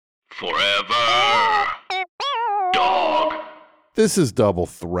Forever. Dog. This is Double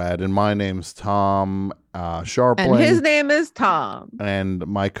Thread, and my name's Tom Sharpling. And his name is Tom. And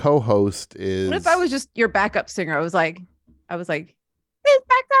my co-host is... What if I was just your backup singer? I was like, his backup.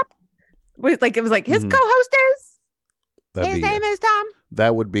 It was like his co-host is. His name is Tom.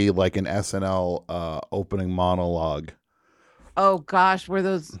 That would be like an SNL opening monologue. Oh gosh, where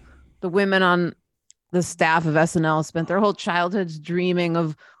the women on the staff of SNL spent their whole childhoods dreaming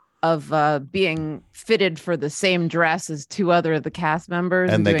of being fitted for the same dress as two other of the cast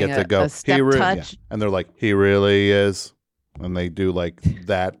members, and they get to go. A step touch. Yeah. And they're like, he really is, and they do like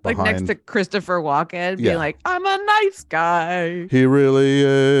that behind, like next to Christopher Walken, being like, I'm a nice guy. He really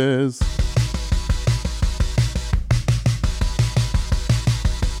is.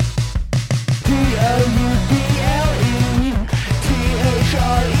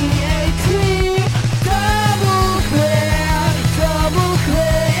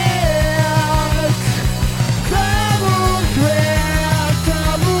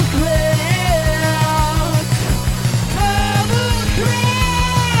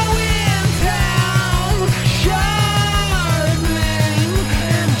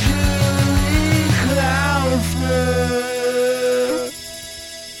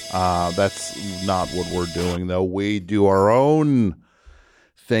 That's not what we're doing, though. We do our own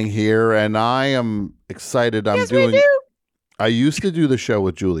thing here, and I am excited. We do. I used to do the show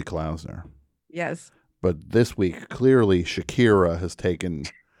with Julie Klausner. Yes. But this week, clearly, Shakira has taken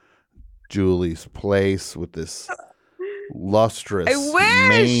Julie's place with this lustrous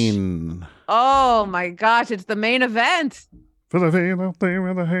main. Oh, my gosh. It's the main event. Your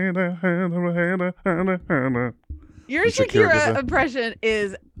Shakira impression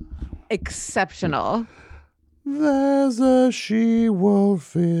is exceptional. There's a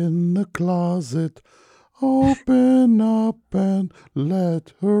she-wolf in the closet. Open up and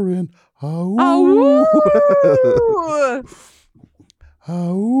let her in. Ow. Ow.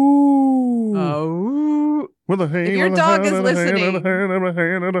 Ow. If your dog is listening.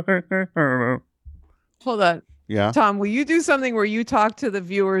 Hold on. Yeah. Tom, will you do something where you talk to the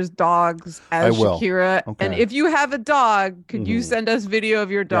viewers' dogs as Shakira? Okay. And if you have a dog, could you send us video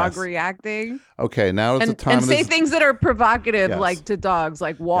of your dog reacting? Okay, now it's the time. And say things that are provocative, like to dogs,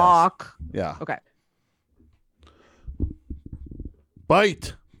 like walk. Yes. Yeah. Okay.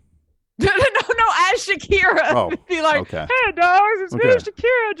 Bite. No, as Shakira. Oh, be like, okay. Hey, dogs, it's me,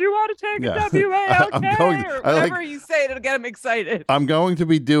 Shakira. Do you want to take a WA? Or whatever you say, it'll get them excited. I'm going to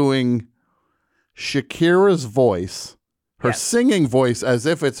be doing Shakira's voice, her singing voice, as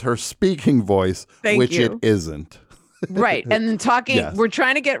if it's her speaking voice, which it isn't. Right. And then talking, we're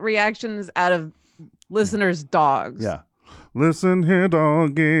trying to get reactions out of listeners' dogs. Yeah. Listen here,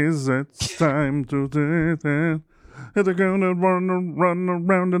 doggies, it's time to do that. They're gonna run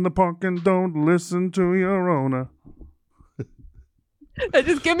around in the park and don't listen to your owner.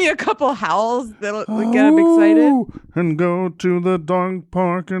 Just give me a couple howls that'll get them excited. And go to the dog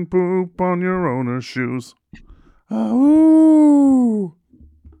park and poop on your owner's shoes. Oh.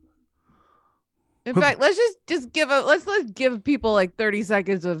 In fact, let's give people like 30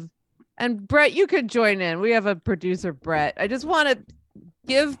 seconds of, and Brett, you could join in. We have a producer, Brett. I just want to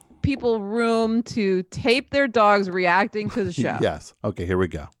give people room to tape their dogs reacting to the show. Yes. Okay, here we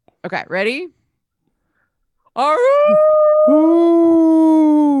go. Okay, ready? You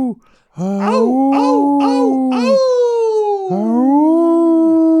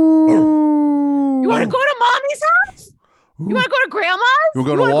want to go to mommy's house? You want to go to grandma's? You want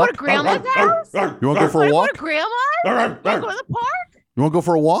to go to grandma's house? You want to go for a walk? Go to grandma's? You want to go to the park? You want to go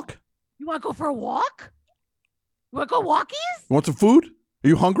for a walk? You want to go for a walk? You want to go walkies? You want some food? Are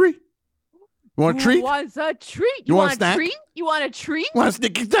you hungry? You want a treat? Who wants a treat? You want a snack? Treat? You want a treat? You want a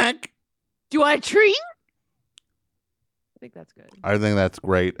sneaky snack? Do you want a treat? I think that's good. I think that's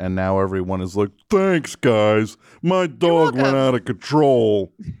great. And now everyone is like, thanks, guys. My dog went out of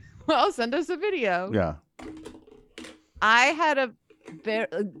control. Well, send us a video. Yeah. I had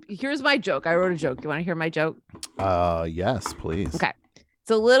here's my joke. I wrote a joke. You want to hear my joke? Yes, please. Okay.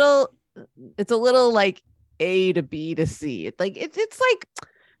 It's a little like A to B to C. It's like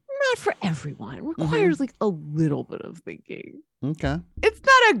not for everyone. It requires like a little bit of thinking. Okay. It's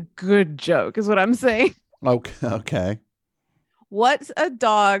not a good joke, is what I'm saying. Okay. What's a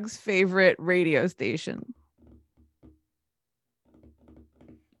dog's favorite radio station?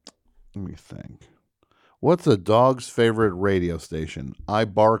 Let me think. What's a dog's favorite radio station? I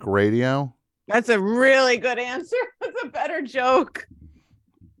Bark Radio? That's a really good answer. That's a better joke.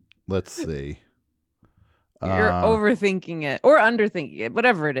 Let's see. You're overthinking it or underthinking it,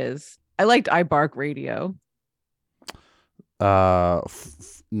 whatever it is. I liked I Bark Radio.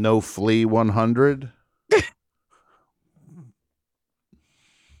 No Flea 100.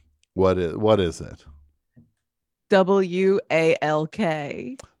 What is it? WALK.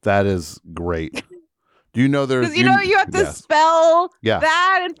 That is great. Do you know there's? Because you have to spell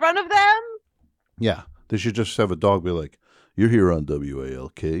that in front of them. Yeah, they should just have a dog be like, "You're here on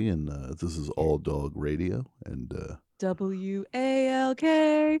WALK, and this is All Dog Radio." And WALK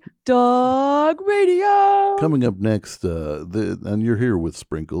Dog Radio. coming up next, and you're here with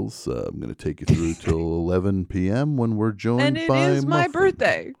Sprinkles. I'm going to take you through till 11 p.m. when we're joined and it by is my Muffin.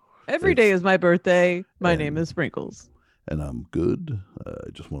 birthday. Every day is my birthday. My name is Sprinkles. And I'm good. I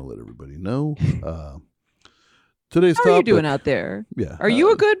just want to let everybody know. Today's How topic. are you doing out there? Yeah. Are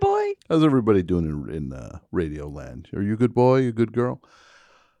you a good boy? How's everybody doing in Radio Land? Are you a good boy? A good girl?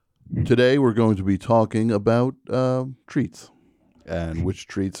 Today we're going to be talking about treats and which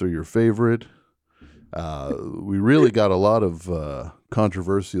treats are your favorite. We really got a lot of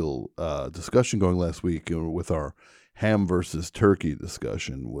controversial discussion going last week with our ham versus turkey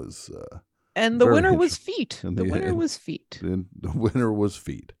discussion and the winner was feet. The winner was feet. And the winner was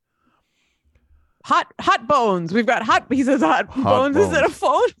feet. Hot bones. We've got hot pieces of hot bones instead of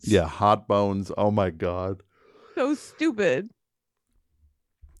phones. Yeah, hot bones. Oh my God. So stupid.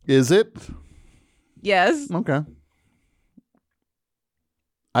 Is it? Yes. Okay.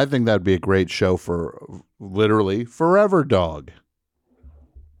 I think that'd be a great show for literally Forever Dog.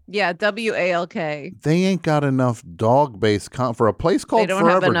 Yeah, WALK. They They ain't got enough dog-based for a place called don't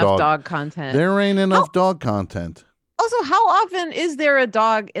Forever have enough Dog. dog content. There ain't enough dog content. Also, how often is there a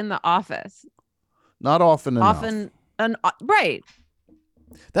dog in the office? Not often enough. Right.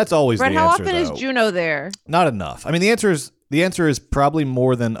 That's always Brett, the how answer. often is though. Juno there? Not enough. I mean, the answer is probably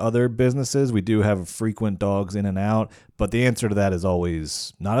more than other businesses. We do have frequent dogs in and out, but the answer to that is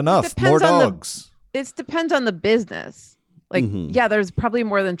always not enough. More depends on dogs. It depends on the business. Like, Mhm. yeah, there's probably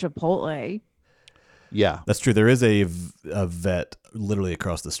more than Chipotle. Yeah. That's true. There is a vet literally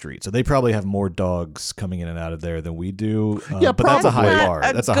across the street, so they probably have more dogs coming in and out of there than we do. Yeah, but that's a high probably. bar.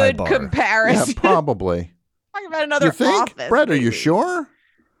 A That's a high good bar. Yeah, comparison. probably. Talking about another You think? office. Brett, are you maybe. sure?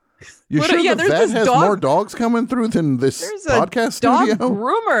 You What- sure yeah, the there's vet this has dog- more dogs coming through than this There's podcast a dog studio?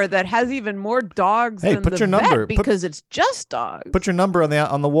 groomer that has even more dogs Hey, than put the your number. vet because it's just dogs. Put your number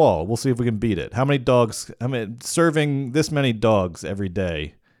on the wall. We'll see if we can beat it. How many dogs? I mean, serving this many dogs every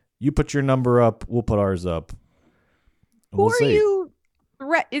day. You put your number up. We'll put ours up. And who we'll are see. you?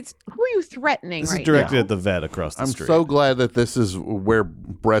 Who are you threatening This right is directed now? at the vet across the I'm street. so glad that this is where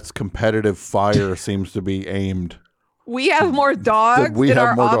Brett's competitive fire seems to be aimed. We have more dogs we in have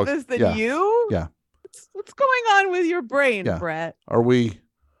our more dogs. office than Yeah. you? Yeah. What's going on with your brain, Yeah. Brett? Are we?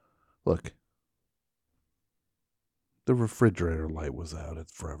 Look, the refrigerator light was out at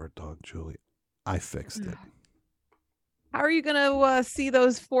Forever Dog, Julie. I fixed it. How are you going to see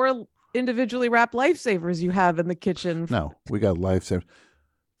those 4 individually wrapped lifesavers you have in the kitchen? No, we got lifesavers.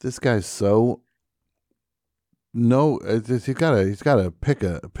 This guy's so no. He's got to pick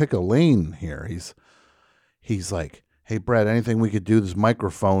a lane here. He's like, hey Brett, anything we could do? This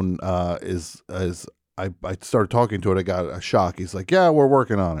microphone is I started talking to it. I got a shock. He's like, yeah, we're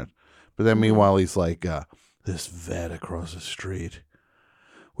working on it. But then meanwhile, he's like, this vet across the street.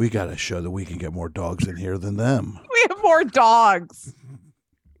 We got to show that we can get more dogs in here than them. We have more dogs.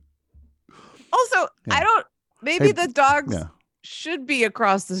 Also, Yeah. maybe Hey, the dogs Yeah. should be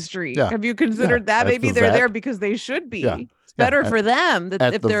across the street. Yeah. Have you considered that? At Maybe the they're vet. there because they should be. Yeah. It's better Yeah. for them that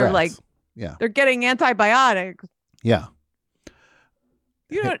At if the they're vets. like Yeah. they're getting antibiotics. Yeah.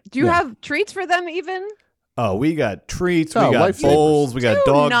 Do you have treats for them even? Oh, we got treats. No, We got lifesavers. bowls. We got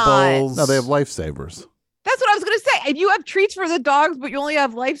Do dog not. bowls. No, they have lifesavers. That's what I was going to say. If you have treats for the dogs, but you only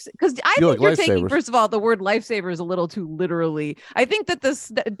have life, because I You think like you're taking, lifesavers. first of all, the word lifesaver is a little too literally. I think that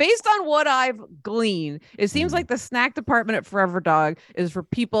based on what I've gleaned, it seems like the snack department at Forever Dog is for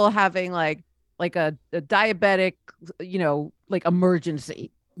people having like a diabetic, like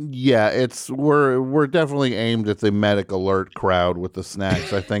emergency. Yeah, we're definitely aimed at the medic alert crowd with the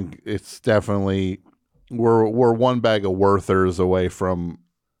snacks. I think it's definitely we're one bag of Werthers away from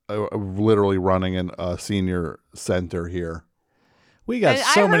literally running a senior center here. We got And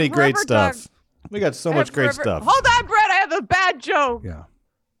I so heard many great Forever Dog- stuff. We got so I much heard great Forever- stuff. Hold on, Brett. I have a bad joke. Yeah,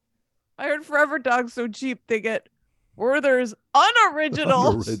 I heard Forever Dog's so cheap they get Werther's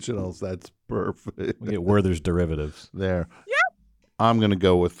unoriginals. originals. That's perfect. We get Werther's derivatives. There. Yep. I'm gonna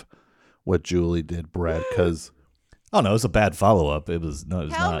go with what Julie did, Brett, because Oh no, it was a bad follow up. It was Tell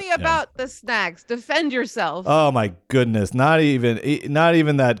not, me yeah. about the snacks. Defend yourself. Oh my goodness! Not even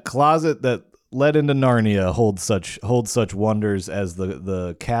that closet that led into Narnia holds such wonders as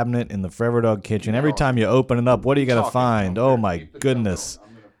the cabinet in the Forever Dog kitchen. Every time you open it up, what are you gonna find? Oh my goodness!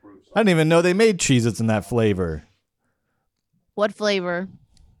 I didn't even know they made Cheez-Its in that flavor. What flavor?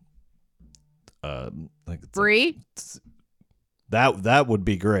 Brie? That would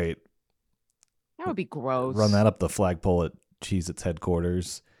be great. That would be gross. Run that up the flagpole at Cheez-Its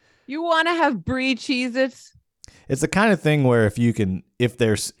headquarters. You want to have Brie Cheez-Its? It's the kind of thing where if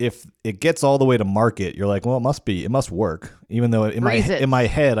it gets all the way to market, you're like, well, it must work. Even though in my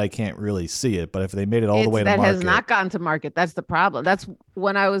head I can't really see it, but if they made it all the way to market, that has not gotten to market. That's the problem. That's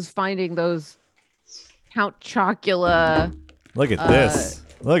when I was finding those Count Chocula. Look at this.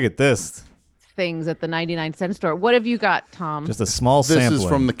 Look at this. Things at the 99-cent store. What have you got, Tom? Just a small This sampling. is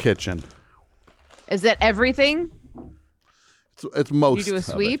from the kitchen. Is that everything? It's most. You do a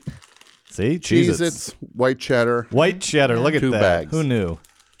sweep? See? Cheez-Its, white cheddar. White cheddar. Look at 2 that. bags. Who knew?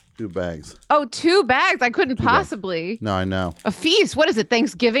 2 bags. Oh, 2 bags. I couldn't 2 bags. possibly. No, I know. A feast. What is it?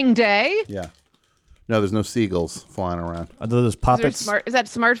 Thanksgiving Day? Yeah. No, there's no seagulls flying around. Are those poppets? Is that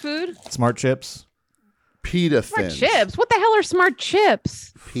smart food? Smart chips? Pita Smart thins. chips. What the hell are smart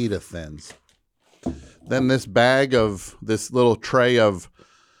chips? Pita thins. Then this little tray of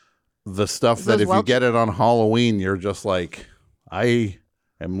the stuff that if you get it on Halloween, you're just like, I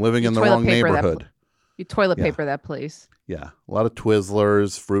am living in the wrong neighborhood. You toilet paper that place. Yeah. A lot of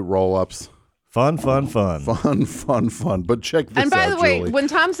Twizzlers, fruit roll-ups. Fun. Fun. But check this out, And by the way, Julie. when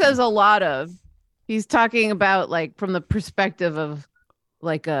Tom says a lot of, he's talking about like from the perspective of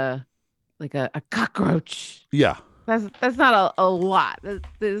like a cockroach. Yeah. That's not a lot.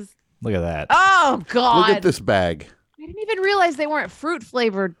 There's Look at that. Oh God! Look at this bag. I didn't even realize they weren't fruit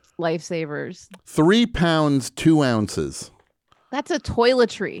flavored lifesavers. 3 pounds, 2 ounces. That's a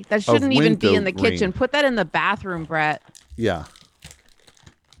toiletry. That shouldn't even be in the wintergreen. kitchen. Put that in the bathroom, Brett. Yeah.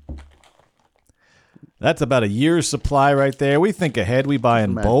 That's about a year's supply right there. We think ahead. We buy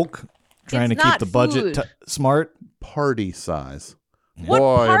in bulk, trying It's to keep not the budget food. smart. Party size. What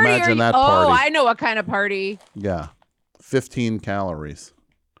Boy, party imagine are you? that Oh, party. I know what kind of party. Yeah. 15 calories.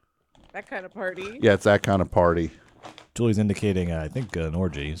 That kind of party. Yeah, it's that kind of party. Julie's indicating, I think, an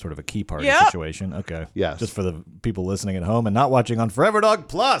orgy, sort of a key party Yep. situation. Okay. Yes. Just for the people listening at home and not watching on Forever Dog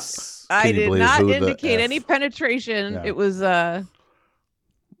Plus. I Can you did believe not who the indicate F- any penetration. Yeah. It was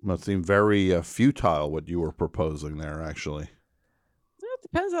Must seem very futile what you were proposing there, actually. it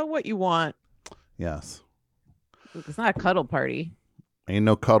depends on what you want. Yes. It's not a cuddle party. Ain't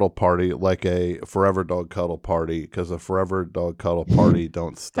no cuddle party like a Forever Dog cuddle party, because a Forever Dog cuddle party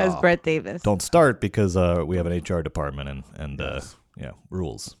don't stop. Says Brett Davis. Don't start because we have an HR department and Yes.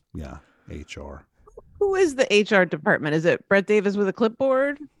 rules. Yeah, HR. Who is the HR department? Is it Brett Davis with a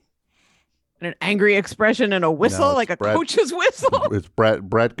clipboard? And an angry expression and a whistle, it's like a Brett. coach's whistle? It's Brett.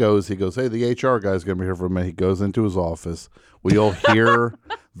 Brett goes. He goes, "Hey, the HR guy's gonna be here for a minute." He goes into his office. We all hear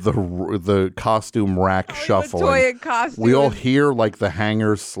the costume rack shuffling. Toy and costume. We all hear like the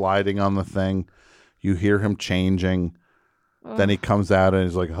hangers sliding on the thing. You hear him changing. Then he comes out and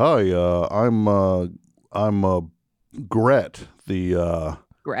he's like, "Hi, I'm Gret, the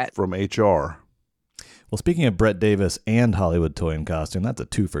Gret. from HR." Well, speaking of Brett Davis and Hollywood Toy and Costume, that's a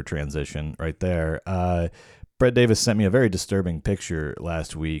twofer transition right there. Brett Davis sent me a very disturbing picture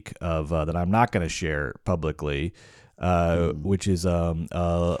last week of that I'm not going to share publicly, which is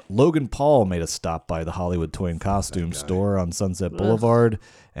Logan Paul made a stop by the Hollywood Toy and Costume store on Sunset Boulevard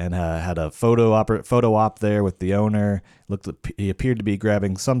and had a photo op there with the owner. He appeared to be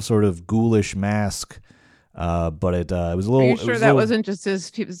grabbing some sort of ghoulish mask, but it was a little. Are you sure that wasn't just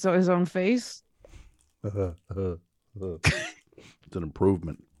his own face? It's an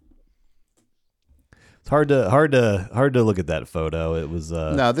improvement. It's hard to look at that photo. It was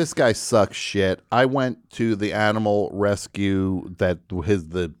No, this guy sucks shit. I went to the animal rescue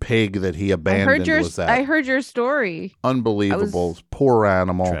the pig that he abandoned was at. I heard your story. Unbelievable. Poor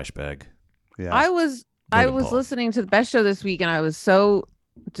animal. trash bag. Yeah. I was Paul. listening to the Best Show this week, and I was so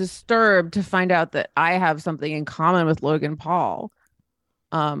disturbed to find out that I have something in common with Logan Paul.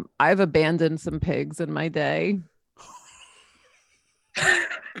 I've abandoned some pigs in my day.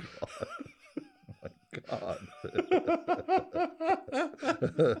 God.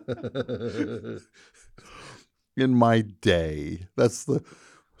 In my day.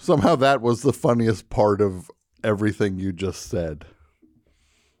 Somehow that was the funniest part of everything you just said.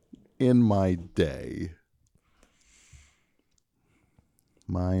 In my day.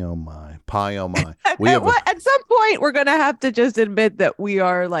 My oh my. Pie oh my. At some point, we're gonna have to just admit that we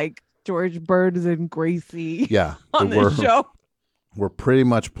are like George Burns and Gracie Yeah. on this show. We're pretty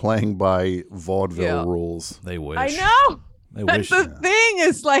much playing by vaudeville rules. They wish. I know. They That's wish. the thing.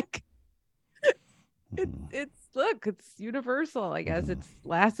 Is like It's universal. I guess it's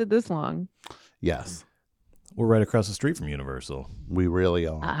lasted this long. Yes, We're right across the street from Universal. we really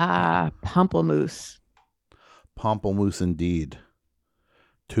are. Pamplemousse. Pamplemousse indeed.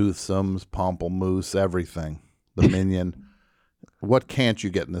 Toothsomes, pamplemousse, everything. The Minion. What can't you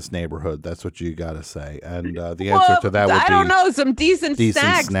get in this neighborhood? That's what you got to say. And the answer to that would be I don't know, some decent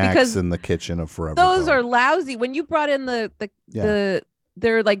snacks because in the kitchen of Forever those Dog. are lousy. When you brought in the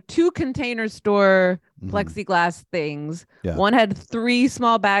they're like 2 container store plexiglass things. Yeah. One had 3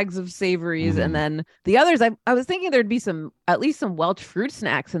 small bags of savories, and then the others. I was thinking there'd be at least some Welch fruit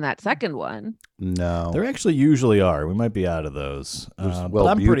snacks in that second one. No. There actually usually are. We might be out of those. But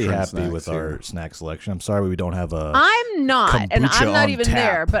I'm pretty Wellbutrin happy snacks with here. our snack selection. I'm sorry we don't have a I'm not, and kombucha I'm not on even tap,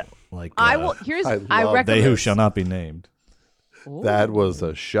 there. But like I will. Here's I I love recommend. they who shall not be named. That was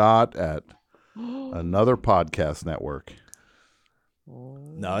a shot at another podcast network.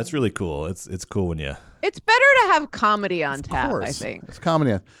 No, it's really cool. It's cool when you. It's better to have comedy on Of tap. course. I think. It's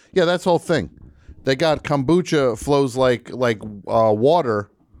comedy. Yeah, that's the whole thing. They got kombucha flows like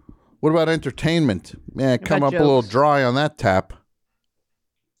water. What about entertainment? Man, come about up a little jokes? dry on that tap.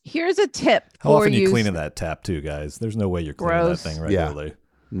 Here's a tip How for often you. you cleaning that tap too, guys? There's no way you're cleaning Gross. that thing Yeah. regularly.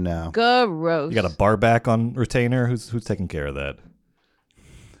 No. Gross. You got a bar back on retainer. Who's taking care of that?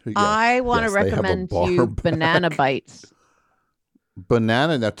 Yeah. I want Yes, to they have a recommend to bar you back. banana bites.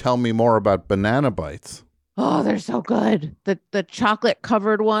 Banana. Now tell me more about banana bites. Oh, they're so good. The chocolate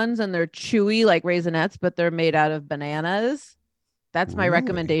covered ones, and they're chewy like Raisinets, but they're made out of bananas. That's my Really?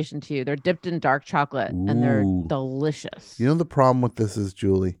 recommendation to you. They're dipped in dark chocolate and they're Ooh. delicious. You know the problem with this is,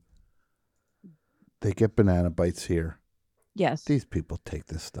 Julie? They get banana bites here. Yes. These people take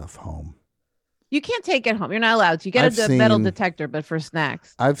this stuff home. You can't take it home. You're not allowed to. You get I've a metal seen- detector, but for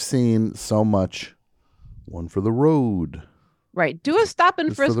snacks. I've seen so much one for the road. Right. Do a stop and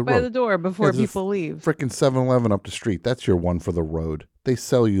Just for frisk the by road. the door before Yeah, there's a people leave. Frickin' 7-Eleven up the street. That's your one for the road. They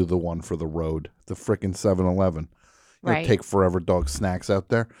sell you the one for the road. The frickin' 7-Eleven. You Right. take Forever Dog snacks out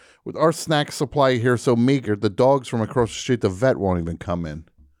there. With our snack supply here so meager, the dogs from across the street, the vet won't even come in.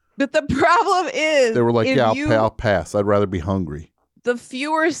 But the problem is They were like, if yeah, you- I'll pass. I'd rather be hungry. the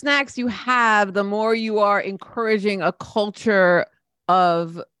fewer snacks you have, the more you are encouraging a culture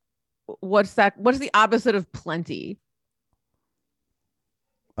of what's the opposite of plenty?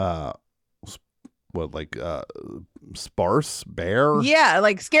 Sparse? Bare? Yeah,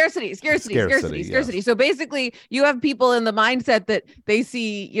 like scarcity. Scarcity, So basically, you have people in the mindset that they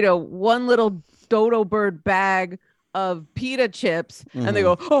see, one little dodo bird bag of pita chips, and they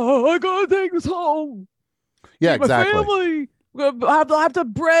go, "Oh, I gotta take this home. Yeah, Feed my exactly. family. I have to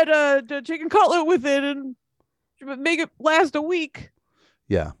bread a chicken cutlet with it and make it last a week."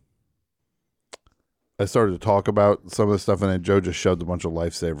 Yeah. I started to talk about some of the stuff, and then Joe just shoved a bunch of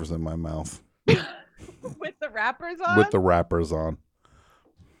lifesavers in my mouth With the wrappers on. with the wrappers on.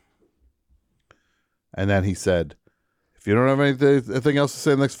 And then he said, if you don't have anything else to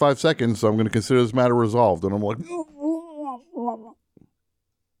say in the next 5 seconds, so I'm going to consider this matter resolved. And I'm like,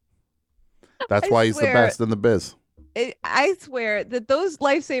 that's I why he's the swear. best in the biz. I swear that those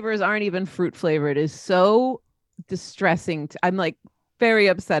lifesavers aren't even fruit flavored. Is so distressing. I'm like very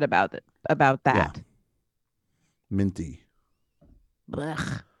upset about that. Minty.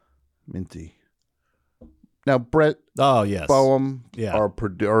 Blech. Minty. Now, Brett Oh yes. Boehm, Yeah.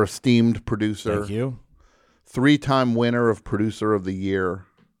 our esteemed producer, Thank you. 3-time winner of Producer of the Year.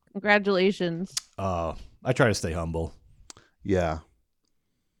 Congratulations. I try to stay humble. Yeah.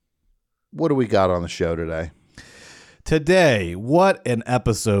 What do we got on the show today? Today, what an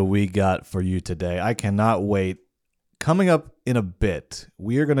episode we got for you today. I cannot wait. Coming up in a bit,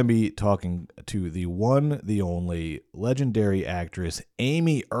 we are going to be talking to the one, the only legendary actress,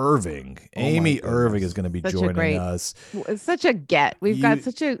 Amy Irving. Oh my Amy goodness. Irving is going to be Such a joining great- us. It's such a get. We've got You-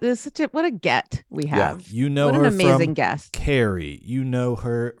 such a what a get we have. You know What her an amazing from guest. Carrie. You know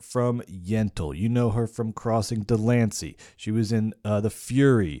her from Yentl. You know her from Crossing Delancey. She was in The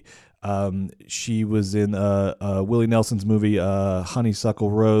Fury. She was in Willie Nelson's movie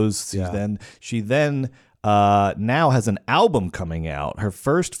Honeysuckle Rose. Yeah. She now has an album coming out, her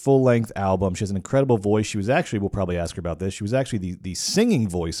first full-length album. She has an incredible voice. She was actually, we'll probably ask her about this, she was actually the singing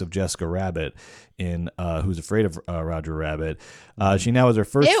voice of Jessica Rabbit in Who's Afraid of Roger Rabbit. She now has her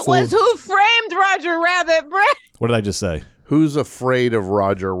first It was Who Framed Roger Rabbit, Brett. What did I just say? Who's afraid of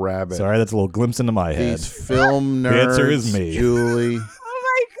Roger Rabbit? Sorry, that's a little glimpse into my head. These film nerds. The answer is me. Julie. Oh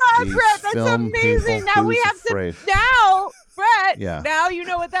my God, These Brett, that's film amazing. people, Now we who's have afraid? to now, Brett. Yeah. Now you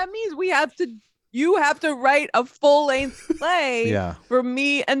know what that means. You have to write a full-length play Yeah. for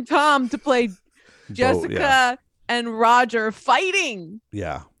me and Tom to play Jessica yeah. and Roger fighting.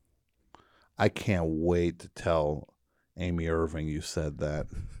 Yeah. I can't wait to tell Amy Irving you said that.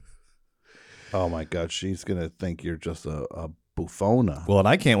 Oh my God, she's gonna think you're just a buffona. Well, and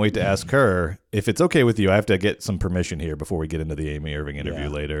I can't wait to ask her if it's okay with you. I have to get some permission here before we get into the Amy Irving interview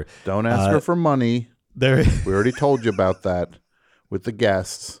later. Don't ask her for money. We already told you about that with the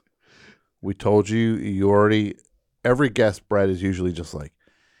guests. We told you already. Every guest, Brett, is usually just like,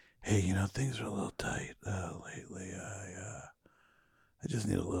 hey, things are a little tight lately. I just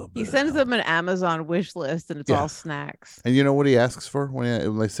need a little bit. He sends them an Amazon wish list, and it's all snacks. And you know what he asks for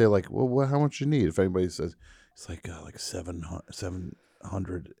when they say like, well, how much you need? If anybody says it's like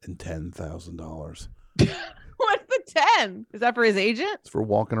 $710,000. What's the 10? Is that for his agent? It's for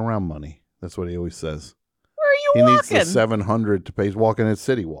walking around money. That's what he always says. Where are you He walking? needs the 700 to pay. He's walking at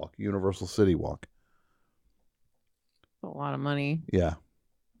City Walk, Universal City Walk. A lot of money. Yeah.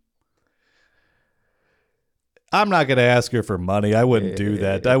 I'm not going to ask her for money. I wouldn't do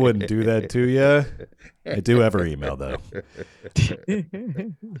that. I wouldn't do that to you. I do have her email, though.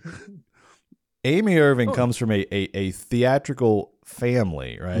 Amy Irving comes from a theatrical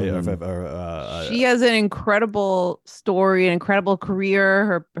family, right? She has an incredible story, an incredible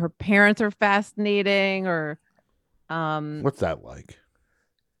career. Her parents are fascinating. What's that like?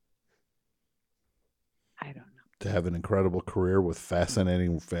 I don't know. To have an incredible career with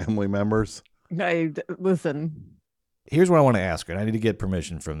fascinating family members? Listen. Here's what I want to ask her, and I need to get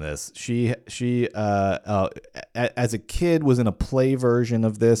permission from this. She as a kid was in a play version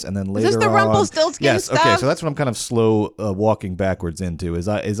of this, and then later Is this the on, Rumpelstiltskin stuff? Okay, so that's what I'm kind of slow walking backwards into. Her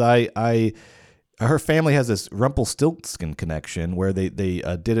family has this Rumpelstiltskin connection where they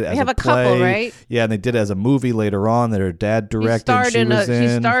did it as have a a play, couple, right? Yeah, and they did it as a movie later on that her dad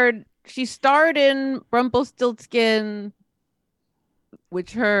directed. She starred in Rumpelstiltskin,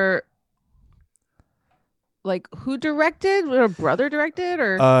 which her. Like, who directed? Her brother directed,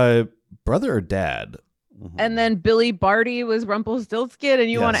 or brother or dad? And then Billy Barty was Rumpelstiltskin,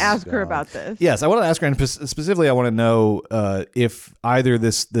 and you want to ask her about this? Yes, I want to ask her, and specifically, I want to know if either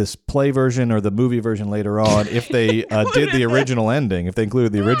this play version or the movie version later on, if they did the original ending, if they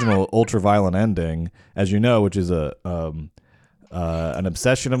included the original ultraviolet ending, as you know, which is an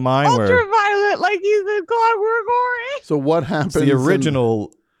obsession of mine. Ultraviolet, like he's in Clockwork Orange. So what happens? The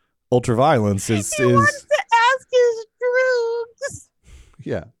original ultraviolence is. He wants to ask his drugs.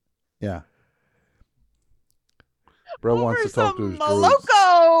 Yeah. Bro wants to talk to his drugs.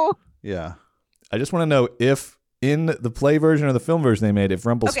 Loco. Yeah. I just want to know if in the play version or the film version they made, if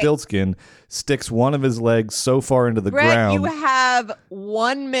Rumpelstiltskin sticks one of his legs so far into the Brett, ground. you have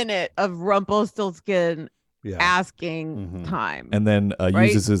 1 minute of Rumpelstiltskin asking time. And then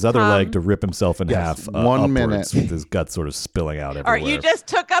uses his other leg to rip himself in half 1 minute. with his guts sort of spilling out everywhere. All right, you just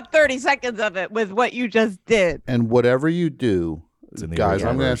took up 30 seconds of it with what you just did. And whatever you do, guys,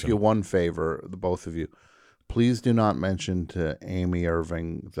 I'm going to ask version. you one favor, the both of you. Please do not mention to Amy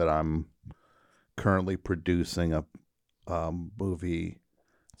Irving that I'm currently producing a movie.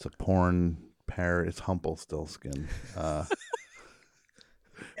 It's a porn parody. It's Rumpelstiltskin. If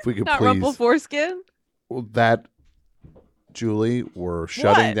we could Not please. Rumple Foreskin? Well, that, Julie, we're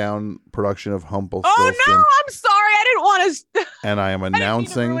shutting down production of Rumpelstiltskin. Oh, no, I'm sorry. I didn't want to. And I am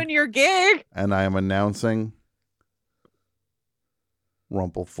announcing. ruin your gig. And I am announcing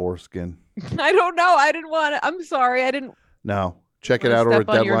Rumple Foreskin. I don't know. I didn't want to. I'm sorry. I didn't. No, check it Wanna out over at step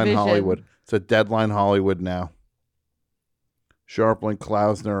on your Deadline vision. Hollywood. It's at Deadline Hollywood now. Sharpling,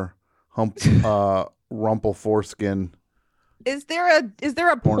 Klausner, Rumple Foreskin. Is there a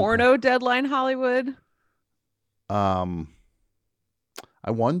porno Deadline Hollywood? I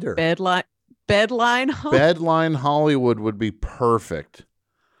wonder. Bedline Hollywood. Bedline Hollywood would be perfect.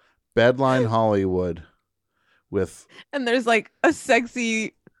 Bedline Hollywood with. And there's like a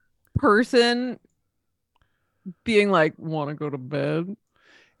sexy person being like, want to go to bed?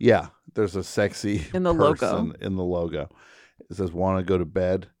 Yeah, there's a sexy In the person logo. in the logo. It says, want to go to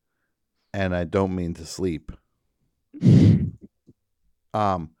bed, and I don't mean to sleep.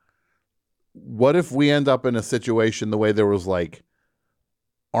 What if we end up in a situation the way there was like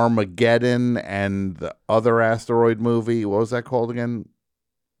Armageddon and the other asteroid movie? What was that called again?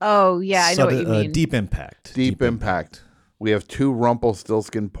 Oh, yeah, I know what you mean. Deep Impact. Deep Impact. We have two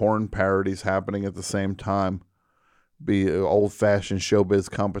Rumpelstiltskin porn parodies happening at the same time. Be an old-fashioned showbiz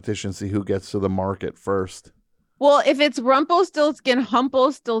competition. See who gets to the market first. Well, if it's Rumpelstiltskin,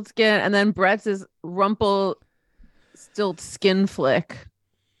 Humpelstiltskin, and then Brett's is Rumpelstiltskin flick.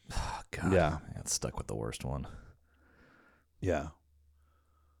 Oh, God. Yeah. I got stuck with the worst one. Yeah.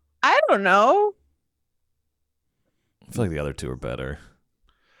 I don't know. I feel like the other two are better.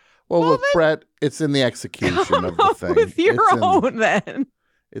 Well, Well, look, then Brett, it's in the execution of the Come thing. up with your It's in- own then.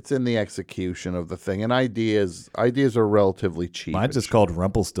 It's in the execution of the thing, and ideas are relatively cheap. Mine's just called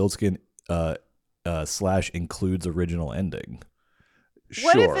Rumpelstiltskin / includes original ending.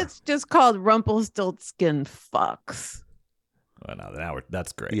 What if it's just called Rumpelstiltskin fucks? Well, no,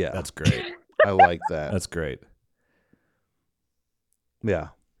 that's great. Yeah. That's great. I like that. That's great.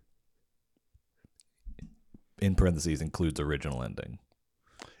 Yeah. In parentheses, includes original ending.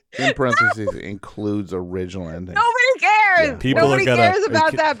 In parentheses, includes original ending. Nobody cares. Yeah. People Nobody are gonna, cares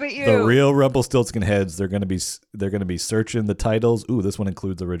about that but you. The real Rumpelstiltskin heads, they're gonna be searching the titles. Ooh, this one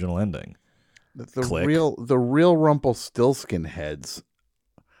includes original ending. The Click. real Rumpelstiltskin heads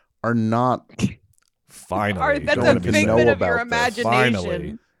are not. Finally, That's don't a even figment know of your about this. imagination.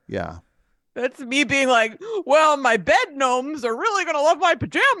 Finally. Yeah. That's me being like, well, my bed gnomes are really gonna love my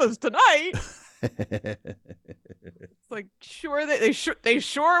pajamas tonight. It's like, sure they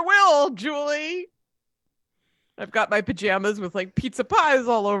sure will, Julie. I've got my pajamas with like pizza pies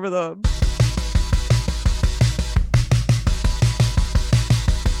all over them.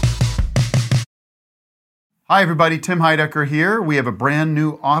 Hi, everybody. Tim Heidecker here. We have a brand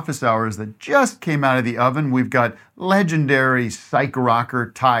new office hours that just came out of the oven. We've got legendary psych rocker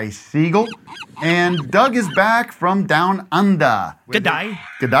Ty Siegel. And Doug is back from down under. G'day.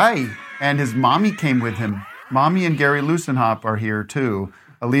 G'day. And his mommy came with him. Mommy and Gary Lucenhop are here, too.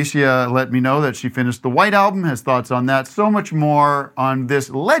 Alicia let me know that she finished the White Album, has thoughts on that. So much more on this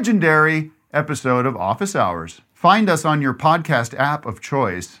legendary episode of Office Hours. Find us on your podcast app of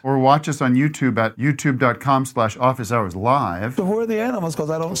choice or watch us on YouTube at youtube.com/officeHoursLive. So who are the animals?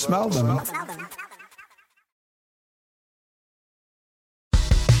 Because I don't smell them.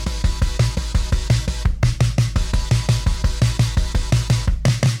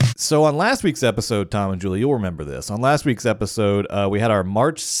 So on last week's episode, Tom and Julie, you'll remember this. On last week's episode, we had our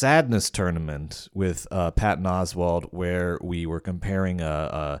March Sadness tournament with Pat and Oswald, where we were comparing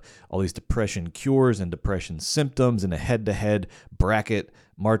all these depression cures and depression symptoms in a head-to-head bracket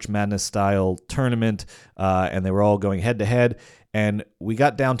March Madness style tournament, and they were all going head-to-head. And we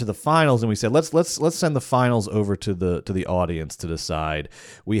got down to the finals, and we said, let's send the finals over to the audience to decide.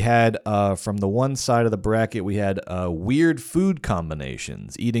 We had from the one side of the bracket, we had weird food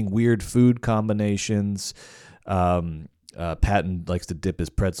combinations, eating weird food combinations. Patton likes to dip his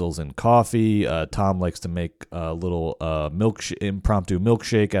pretzels in coffee. Tom likes to make a little impromptu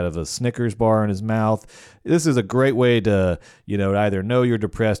milkshake out of a Snickers bar in his mouth. This is a great way to, either know you're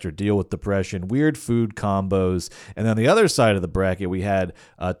depressed or deal with depression. Weird food combos. And on the other side of the bracket, we had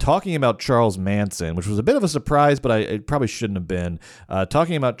talking about Charles Manson, which was a bit of a surprise, but it probably shouldn't have been.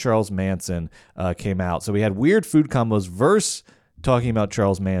 Talking about Charles Manson came out. So we had weird food combos versus talking about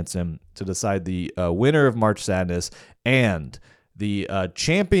Charles Manson to decide the winner of March Sadness, and the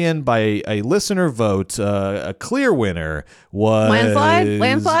champion by a listener vote, a clear winner, was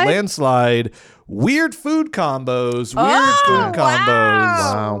landslide. Weird food combos. Weird food combos.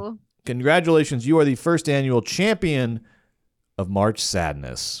 Wow. Congratulations, you are the first annual champion of March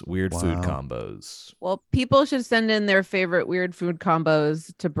Sadness. Weird food combos. Well, people should send in their favorite weird food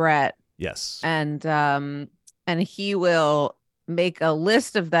combos to Brett, Yes. and he will make a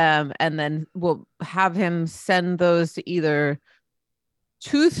list of them, and then we'll have him send those to either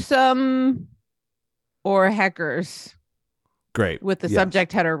Toothsome or Heckers. Great. With the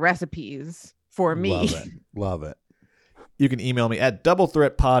subject header recipes for me. Love it. You can email me at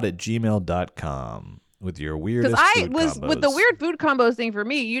doublethreatpod@gmail.com with your weirdest Because I food was combos. with the weird food combos thing for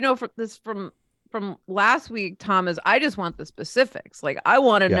me, from last week, Tom, is I just want the specifics. Like, I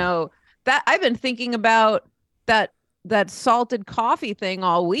want to know that. I've been thinking about that salted coffee thing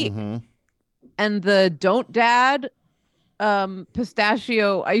all week, and the Don't Dad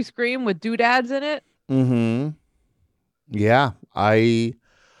pistachio ice cream with doodads in it. Yeah,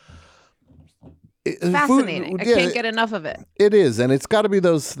 Fascinating. I can't get enough of it. It is, and it's got to be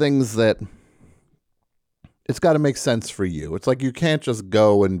those things that it's got to make sense for you. It's like you can't just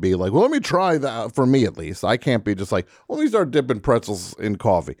go and be like, well, let me try that. For me, at least, I can't be just like, well, let me start dipping pretzels in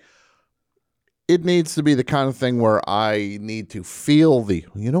coffee. It needs to be the kind of thing where I need to feel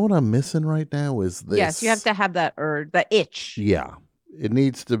you know what I'm missing right now is this. Yes, you have to have that that itch. Yeah. It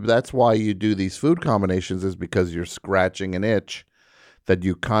needs to, that's why you do these food combinations, is because you're scratching an itch that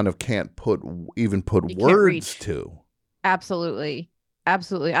you kind of can't put words to. Absolutely.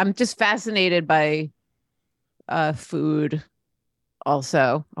 Absolutely. I'm just fascinated by food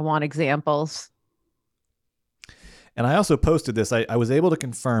also. I want examples. And I also posted this. I was able to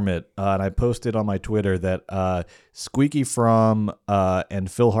confirm it, and I posted on my Twitter that Squeaky Fromm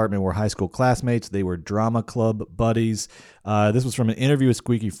and Phil Hartman were high school classmates. They were drama club buddies. This was from an interview with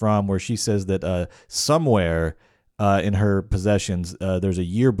Squeaky Fromm where she says that somewhere in her possessions. There's a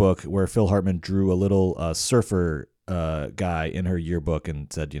yearbook where Phil Hartman drew a little surfer guy in her yearbook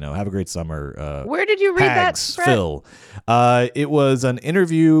and said, have a great summer. Where did you read Hags, that, Brett? Phil? It was an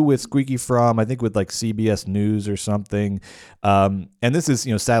interview with Squeaky Fromm, I think with like CBS News or something. And this is,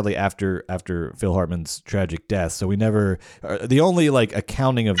 sadly after Phil Hartman's tragic death. So we never, the only like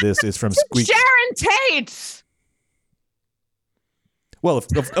accounting of this is from Squeaky. Sharon Tate. Well,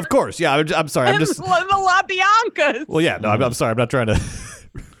 of course. Yeah. I'm sorry. I'm just the La Biancas. Well, yeah, no, I'm sorry. I'm not trying to.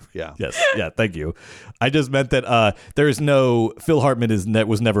 Yeah. Yes. Yeah. Thank you. I just meant that there is no Phil Hartman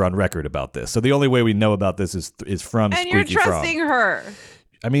was never on record about this. So the only way we know about this is from And Squeaky you're Fromm. trusting her.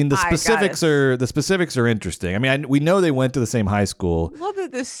 I mean, the I specifics are interesting. I mean, we know they went to the same high school. I love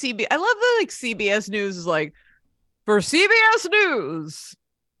that I love that like CBS News is like, for CBS News,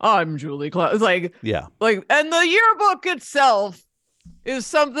 I'm Julie Klaus. It's like, Yeah. and the yearbook itself is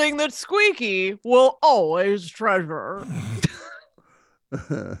something that Squeaky will always treasure. Back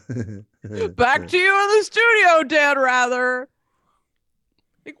to you in the studio, Dan Rather.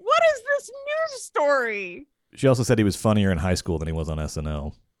 Like, what is this news story? She also said he was funnier in high school than he was on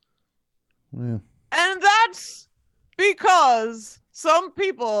SNL. Yeah. And that's because some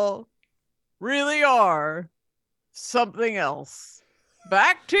people really are something else.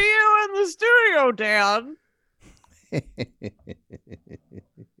 Back to you in the studio, Dan.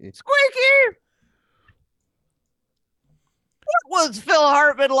 Squeaky! What was Phil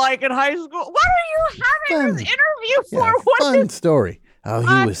Hartman like in high school? What are you having this interview for? Yeah, What fun is story. Oh, he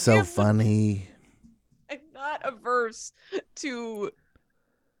I was so am- funny. I'm not averse to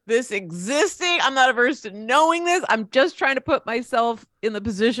this existing. I'm not averse to knowing this. I'm just trying to put myself in the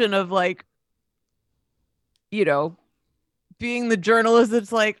position of like, being the journalist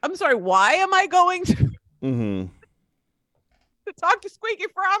that's like, I'm sorry, why am I going to Mm-hmm. talk to Squeaky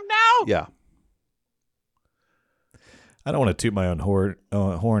Fromm now? Yeah. I don't want to toot my own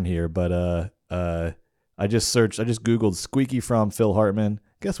horn here, but I just Googled Squeaky Fromm Phil Hartman.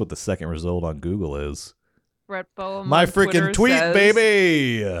 Guess what the second result on Google is? Brett Boehm My on freaking Twitter tweet, says-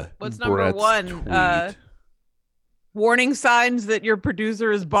 baby. What's number Brett's one? tweet. Warning signs that your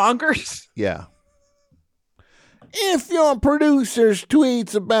producer is bonkers. Yeah. If your producer's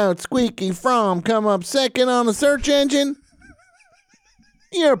tweets about Squeaky Fromm come up second on the search engine,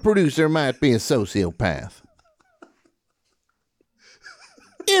 your producer might be a sociopath.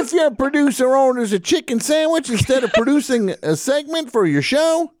 If your producer orders a chicken sandwich instead of producing a segment for your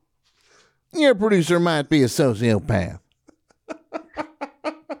show, your producer might be a sociopath.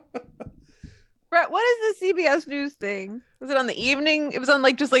 Brett, what is the CBS News thing? Was it on the evening? It was on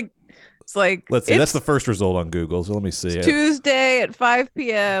it's like Let's see. it's That's the first result on Google. So let me see. Tuesday at 5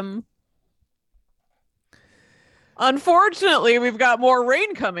 p.m. Unfortunately, we've got more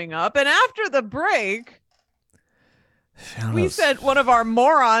rain coming up, and after the break, I don't we know. sent one of our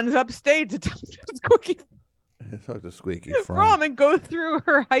morons upstate to talk to Squeaky Talk to Squeaky Fromm Fromm. and go through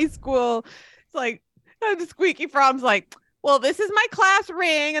her high school. It's like the Squeaky Fromm's like, well, this is my class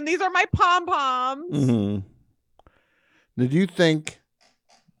ring, and these are my pom poms. Mm-hmm. Did you think?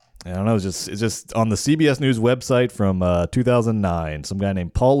 I don't know. It's just on the CBS News website from 2009. Some guy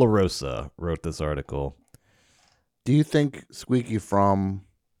named Paul LaRosa wrote this article. Do you think Squeaky Fromm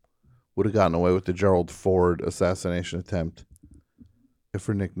would have gotten away with the Gerald Ford assassination attempt if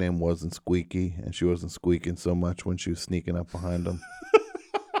her nickname wasn't Squeaky and she wasn't squeaking so much when she was sneaking up behind him?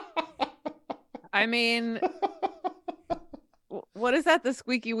 I mean, what is that? The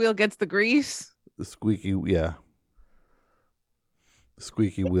squeaky wheel gets the grease. The squeaky, yeah. The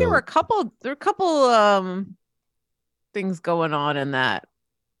squeaky There wheel. were a couple things going on in that,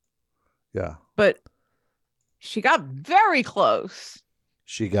 Yeah. but she got very close.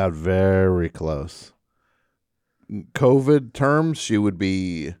 She got very close. COVID terms, she would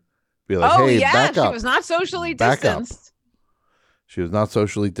be like, Oh hey, yeah, back she up. was not socially Back up. distanced. She was not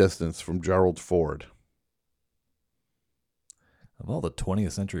socially distanced from Gerald Ford. Of all the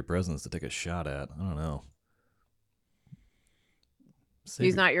 20th century presidents to take a shot at, I don't know.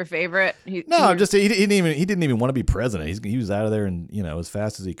 He's not your favorite. No, I'm just he didn't even want to be president. He was out of there and as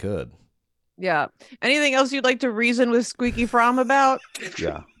fast as he could. Yeah. Anything else you'd like to reason with Squeaky Fromm about?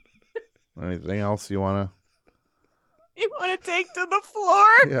 Yeah. Anything else you want You want to take to the floor?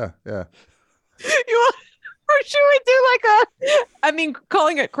 to? Yeah, yeah. You want, or should we do I mean,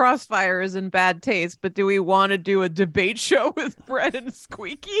 calling it Crossfire is in bad taste, but do we want to do a debate show with Brett and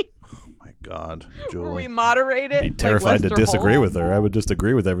Squeaky? My God, Where we Julie. moderate it? Be terrified to Lester disagree Holt? with her. I would just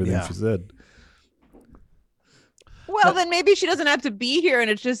agree with everything Yeah. she said. Well, then maybe she doesn't have to be here, and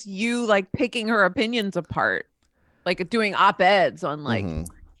it's just you like picking her opinions apart, like doing op-eds on like, Mhm.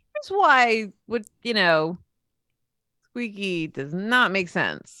 here's why would Squeaky does not make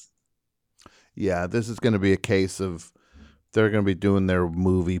sense. Yeah, this is going to be a case of they're going to be doing their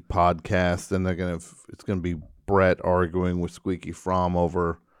movie podcast, and it's going to be Brett arguing with Squeaky Fromm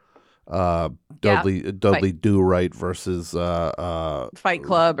over Dudley Do-Right versus Fight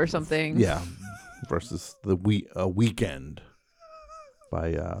Club or something. Yeah, versus the Weekend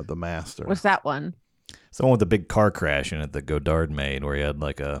by the Master. What's that one? It's the one with the big car crash in it that Godard made, where he had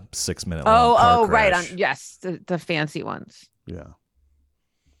like a 6-minute long car right crash. yes, the fancy ones. Yeah.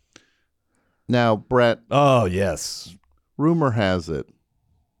 Now, Brett. Oh yes. Rumor has it.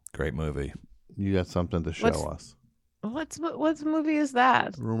 Great movie. You got something to show us. What movie is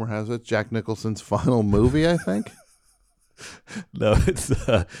that? Rumor has it Jack Nicholson's final movie, I think. No, it's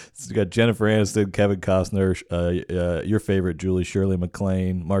got Jennifer Aniston, Kevin Costner, your favorite Julie Shirley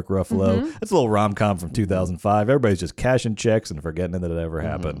MacLaine, Mark Ruffalo. Mm-hmm. It's a little rom-com from 2005. Everybody's just cashing checks and forgetting that it ever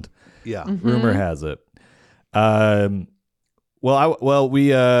happened. Yeah. Mm-hmm. Rumor has it.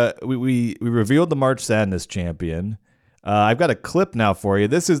 We revealed the March Sadness champion. I've got a clip now for you.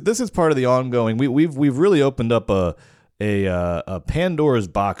 This is part of the ongoing. We've really opened up a Pandora's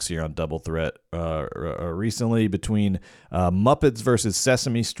box here on Double Threat recently between Muppets versus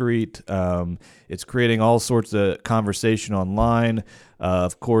Sesame Street. It's creating all sorts of conversation online.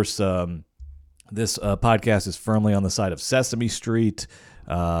 Of course, this podcast is firmly on the side of Sesame Street.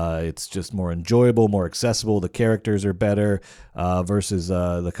 It's just more enjoyable, more accessible. The characters are better versus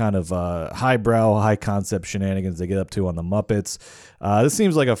the kind of highbrow, high-concept shenanigans they get up to on the Muppets. This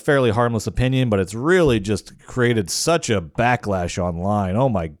seems like a fairly harmless opinion, but it's really just created such a backlash online. Oh,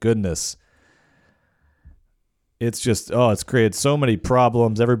 my goodness. It's it's created so many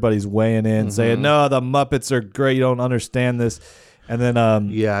problems. Everybody's weighing in, saying, no, the Muppets are great. You don't understand this. And then...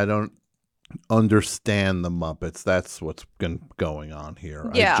 I don't understand the Muppets. That's what's been going on here.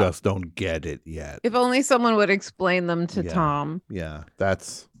 Yeah. I just don't get it yet. If only someone would explain them to Tom. Yeah,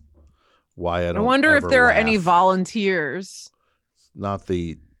 that's why I don't. I wonder if there are laugh. any volunteers. Not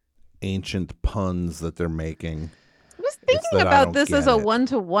the ancient puns that they're making. I was It's thinking that I about don't this as get a it.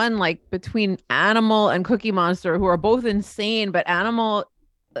 one-to-one, like between Animal and Cookie Monster, who are both insane, but Animal,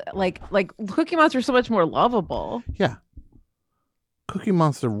 like Cookie Monster is so much more lovable. Yeah. Cookie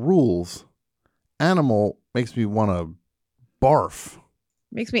Monster rules. Animal makes me want to barf.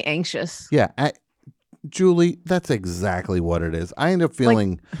 Makes me anxious. Yeah. Julie, that's exactly what it is. I end up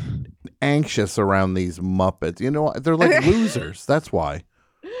feeling anxious around these Muppets. You know, they're like losers. That's why.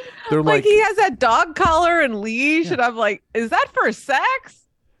 They're Like he has that dog collar and leash, and I'm like, is that for sex?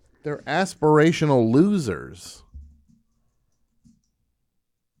 they're aspirational losers.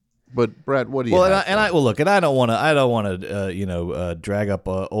 But Brett, what do you? Well, have and I look, and I don't want to, drag up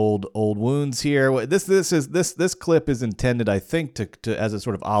old wounds here. This clip is intended, I think, to as a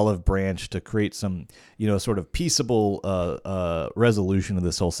sort of olive branch to create some, sort of peaceable resolution of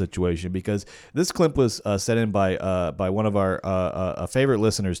this whole situation, because this clip was sent in by one of our favorite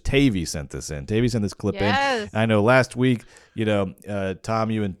listeners. Tavy sent this in. Tavy sent this clip in. And I know last week,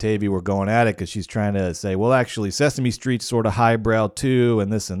 Tom, you and Tavy were going at it because she's trying to say, well, actually, Sesame Street's sort of highbrow too,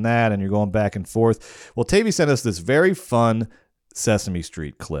 and this and that, and you're going back and forth. Well, Tavy sent us this very fun Sesame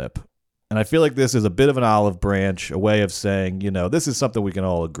Street clip, and I feel like this is a bit of an olive branch, a way of saying, this is something we can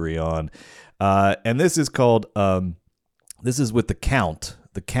all agree on. And this is called, this is with The Count,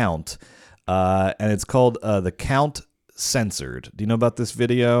 and it's called The Count Censored. Do you know about this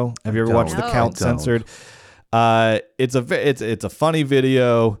video? Have you ever watched The Count Censored? It's a funny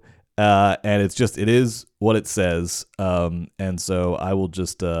video, and it is what it says. And so I will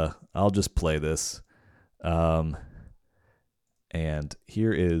I'll just play this. And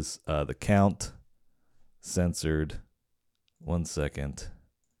here is The Count Censored. 1 second.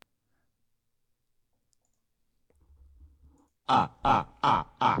 You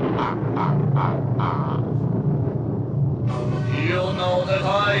know that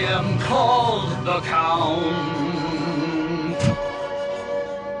I am called the Count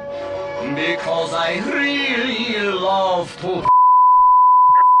because I really love to.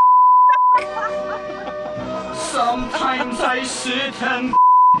 Sometimes I sit and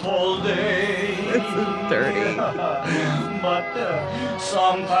all day. This is dirty. But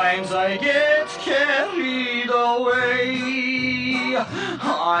sometimes I get carried away.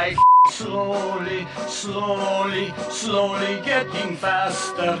 I slowly getting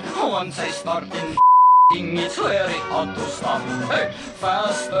faster. Once I start it's very hard to stop. Hey,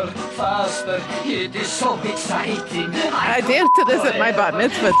 faster, it is so exciting. I danced to this at my bat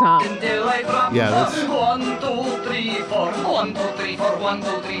mitzvah, Tom. Until I drop. Yeah, that's- 1, 2, 3, 4. 1, 2, 3, 4. 1,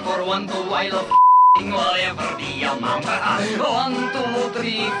 2, 3, 4. 1, 2. I love whatever the amount. 1, 2,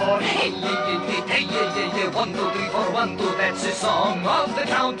 3, 4, hey, hey, hey, 1, 2, 3, 4, 1, 2, that's the song of the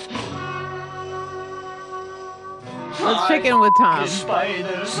count. Let's check in with Tom.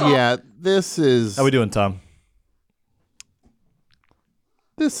 Yeah, this is. How we doing, Tom?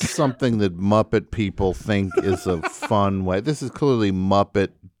 This is something that Muppet people think is a fun way. This is clearly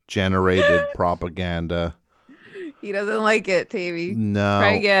Muppet-generated propaganda. He doesn't like it, Tavy. No.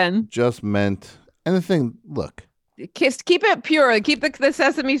 Try again. Just meant. And the thing, look. Keep it pure. Keep the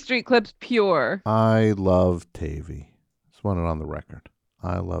Sesame Street clips pure. I love Tavy. Just want it on the record.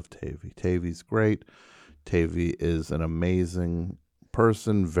 I love Tavy. Tavy's great. Tavy is an amazing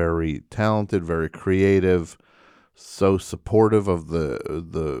person, very talented, very creative, so supportive of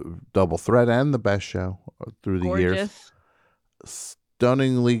the Double Threat and the Best Show through the years.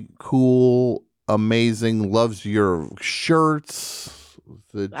 Stunningly cool, amazing, loves your shirts.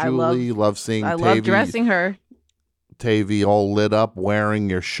 Julie loves seeing Tavy. I love dressing her. Tavy all lit up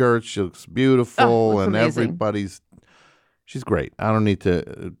wearing your shirt. She looks beautiful, looks and amazing. She's great. I don't need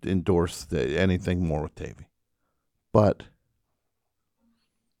to endorse anything more with Tavy. But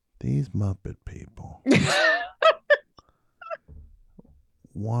these Muppet people,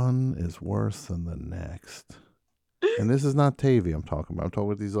 one is worse than the next. And this is not Tavy I'm talking about. I'm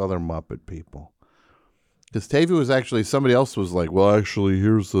talking about these other Muppet people. Because Tavy was actually, somebody else was like, well, actually,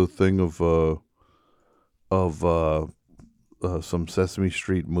 here's the thing of some Sesame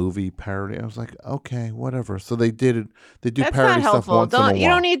Street movie parody. I was like, okay, whatever. So they did it. They do That's parody not stuff helpful. once in a while. You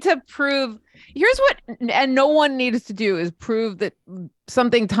don't need to prove. Here's what, and no one needs to do is prove that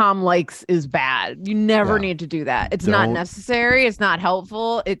something Tom likes is bad. You never need to do that. It's not necessary. It's not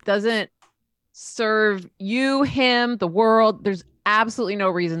helpful. It doesn't serve you, him, the world. There's absolutely no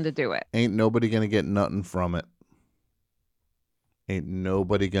reason to do it. Ain't nobody gonna get nothing from it. Ain't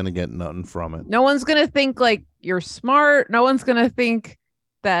nobody gonna get nothing from it. No one's gonna think like you're smart. No one's gonna think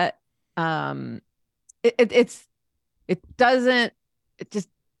that it doesn't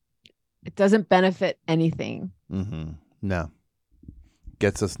benefit anything. Mm-hmm. No.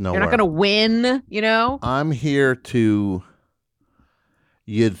 Gets us nowhere. You're not gonna win, you know? I'm here to,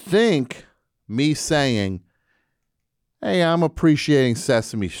 you'd think me saying, hey, I'm appreciating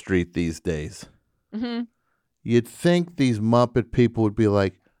Sesame Street these days. Mm-hmm. You'd think these Muppet people would be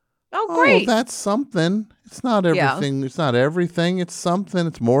like, oh, great. That's something. It's not everything. Yeah. It's not everything. It's something.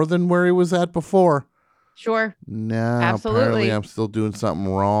 It's more than where he was at before. Sure. No, absolutely. Apparently I'm still doing something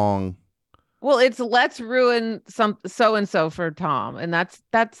wrong. Well, it's let's ruin some so-and-so for Tom. And that's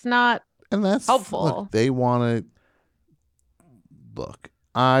not helpful. Look, they want to look.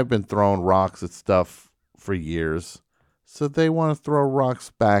 I've been throwing rocks at stuff for years. So they want to throw rocks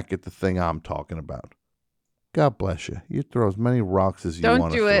back at the thing I'm talking about. God bless you. You throw as many rocks as you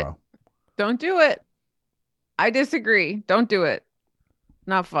want to throw. Don't do it. I disagree. Don't do it.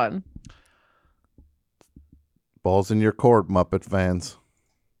 Not fun. Ball's in your court, Muppet fans.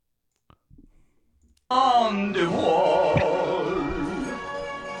 On the wall.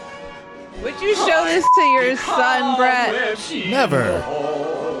 Would you show this to your son, Brett? Never.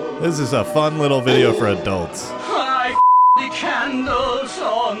 This is a fun little video for adults. The candles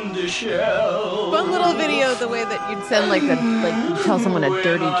on the shelf. Fun little video, the way that you'd send you'd tell someone a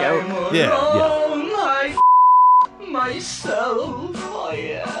dirty joke. Yeah. I myself.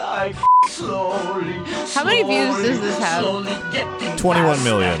 I slowly. How many views does this have? 21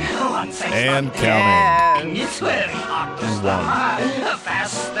 million. And counting. It's very hard to stop.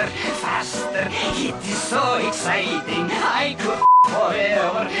 Faster. It is so exciting. I could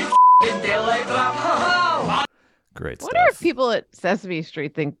forever until I drop. Great I stuff. wonder if people at Sesame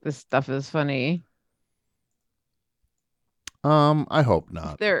Street think this stuff is funny. I hope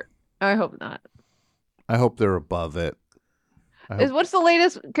not. I hope not. I hope they're above it. What's the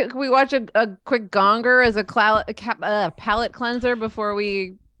latest? Can we watch a quick gonger as a palate cleanser before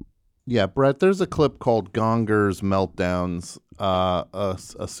we? Yeah, Brett. There's a clip called "Gonger's Meltdowns," a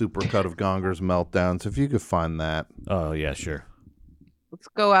supercut of Gonger's Meltdowns. If you could find that. Oh yeah, sure. Let's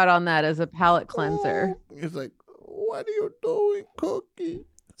go out on that as a palate cleanser. He's like, "What are you doing, Cookie?"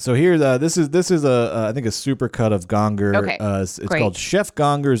 So here, this is I think a supercut of Gonger. Okay, it's called Chef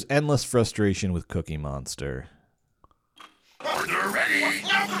Gonger's Endless Frustration with Cookie Monster. Are you ready? No,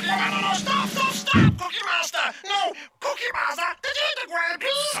 Cookie Monster, no, stop, Cookie Monster! No, Cookie Monster, did you eat the graham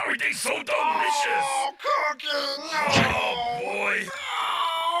peas? Sorry, they so delicious! Oh, Cookie, no! Oh, boy!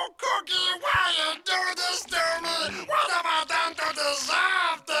 Oh, Cookie, why you do this to me? What have I done to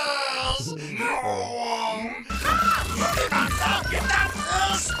deserve this? No! Cookie Monster, that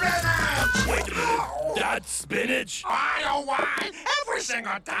is spinach! Wait a minute, that's spinach? I know why! Every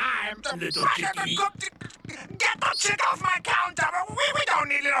single time. Little chickie. Get the chick off my counter. We don't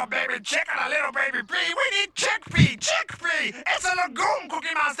need little baby chick and a little baby pea. We need chickpea. Chickpea. It's a legume,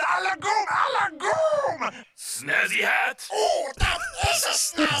 Cookie Monster. A legume. A legume. Snazzy hat. Oh, that is a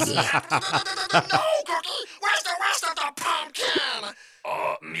snazzy hat. No, Cookie. Where's the rest of the pumpkin?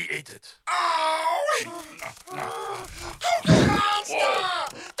 Me ate it. Oh. Cookie Monster.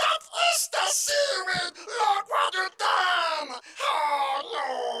 That is the seaweed. Look what you've done. Oh, no.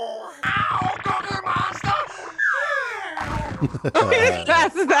 Ow, Cookie Monster. He just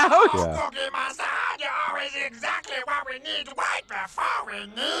passes out. Yeah. Cookie Monster, you're always exactly what we need right before we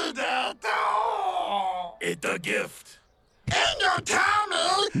need it. Oh. It's a gift. And you tell me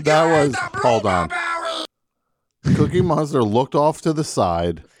That you ate was- the hold on. blueberry. Cookie Monster looked off to the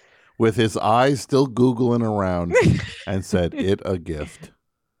side with his eyes still googling around and said, "It a gift."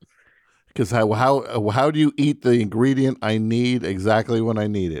 Because how do you eat the ingredient I need exactly when I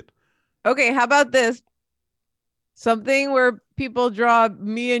need it? Okay, how about this? Something where people draw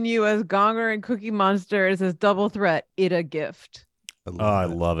me and you as Gonger and Cookie Monster as this double threat. It a gift. I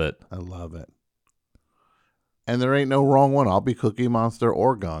love it. I love it. And there ain't no wrong one. I'll be Cookie Monster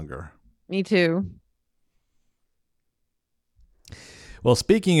or Gonger. Me too. Well,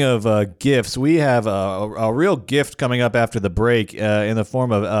 speaking of gifts, we have a real gift coming up after the break in the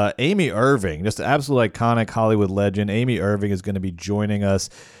form of Amy Irving, just an absolute iconic Hollywood legend. Amy Irving is going to be joining us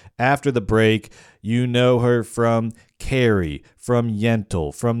after the break. You know her from Carrie, from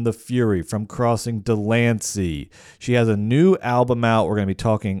Yentl, from The Fury, from Crossing Delancey. She has a new album out. We're going to be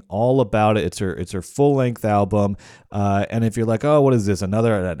talking all about it. It's her full-length album. And if you're like, oh, what is this? An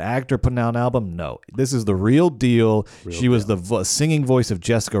actor putting out an album? No, this is the real deal. She was the singing voice of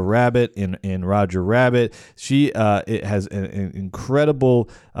Jessica Rabbit in Roger Rabbit. She has an incredible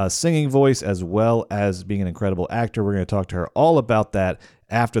singing voice as well as being an incredible actor. We're going to talk to her all about that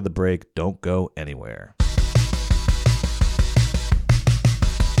after the break. Don't go anywhere.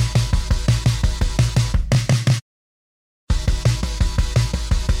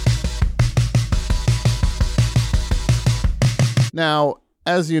 Now,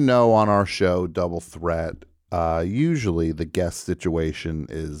 as you know on our show, Double Threat, usually the guest situation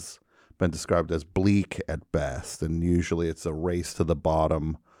is been described as bleak at best, and usually it's a race to the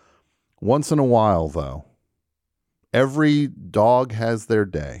bottom. Once in a while, though, every dog has their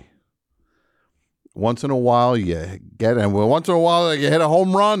day. Once in a while, you hit a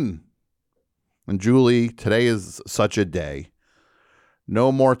home run. And Julie, today is such a day.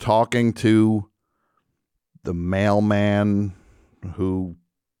 No more talking to the mailman who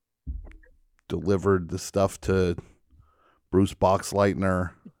delivered the stuff to Bruce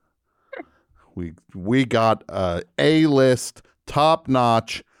Boxleitner. We got a A-list,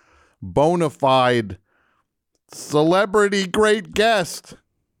 top-notch, bona fide, celebrity great guest.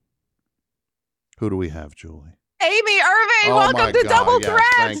 Who do we have, Julie? Amy Irving, Oh welcome my to God, Double yes,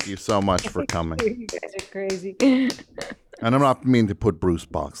 Threat. Thank you so much for coming. You guys are crazy. And I'm not meaning to put Bruce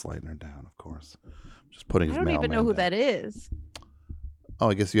Boxleitner down, of course. Just putting I his don't even mailman know who down. that is. Oh,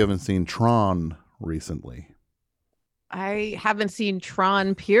 I guess you haven't seen Tron recently. I haven't seen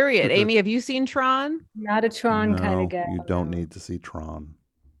Tron, period. Amy, have you seen Tron? Not a Tron kind No, of guy. you don't need to see Tron.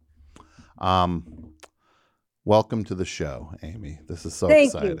 Welcome to the show, Amy. This is so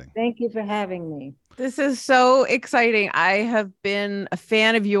Thank you. exciting. Thank you for having me. This is so exciting. I have been a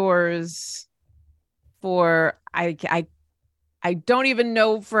fan of yours for I don't even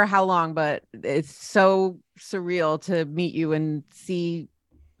know for how long, but it's so surreal to meet you and see.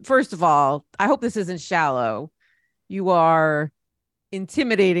 First of all, I hope this isn't shallow. You are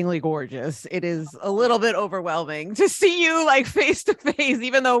intimidatingly gorgeous. It is a little bit overwhelming to see you like face to face,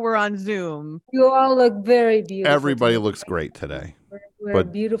 even though we're on Zoom. You all look very beautiful. Everybody today. looks great today. We're a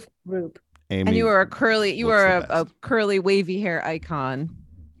but- beautiful group. Amy, And you were looks the a best. curly wavy hair icon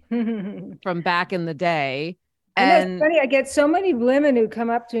And from back in the day. that's And funny. I get so many women who come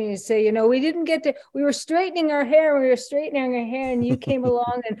up to me and say, we were straightening our hair, and you came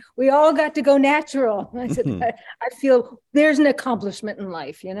along and we all got to go natural. I said, I feel there's an accomplishment in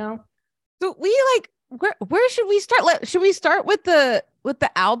life, so where should we start? Should we start with the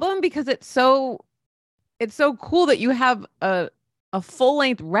album, because it's so cool that you have a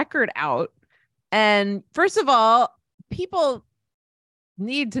full-length record out. And first of all, people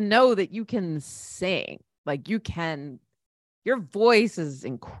need to know that you can sing. Like your voice is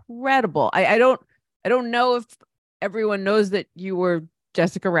incredible. I don't know if everyone knows that you were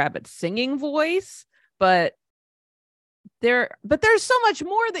Jessica Rabbit's singing voice, but there's so much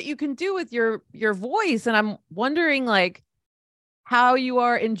more that you can do with your voice. And I'm wondering like how you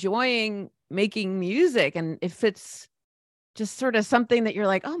are enjoying making music and if it's just sort of something that you're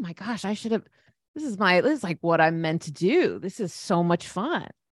like, oh my gosh, this is like what I'm meant to do. This is so much fun.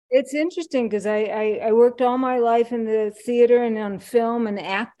 It's interesting because I worked all my life in the theater and on film and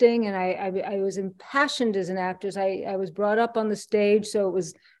acting, and I was impassioned as an actress. I was brought up on the stage, so it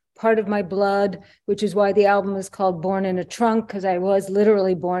was part of my blood, which is why the album is called Born in a Trunk, because I was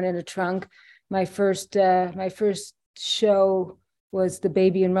literally born in a trunk. My first show was The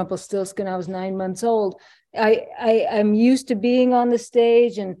Baby in Rumpelstiltskin. I was 9 months old. I'm used to being on the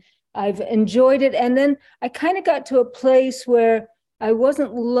stage, and I've enjoyed it. And then I kind of got to a place where I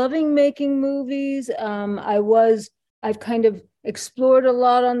wasn't loving making movies. I've kind of explored a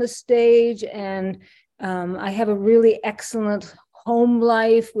lot on the stage, and I have a really excellent home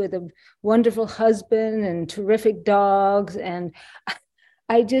life with a wonderful husband and terrific dogs. And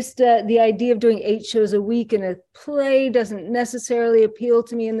I just, the idea of doing 8 shows a week in a play doesn't necessarily appeal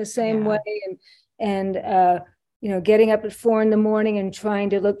to me in the same way. And getting up at 4 a.m. and trying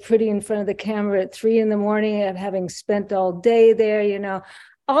to look pretty in front of the camera at 3 a.m. and having spent all day there,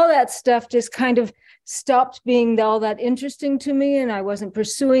 all that stuff just kind of stopped being all that interesting to me. And I wasn't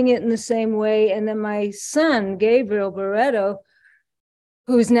pursuing it in the same way. And then my son, Gabriel Barreto,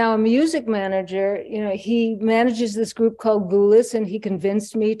 who's now a music manager, he manages this group called Gulas, and he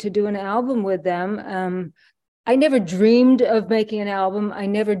convinced me to do an album with them. I never dreamed of making an album. I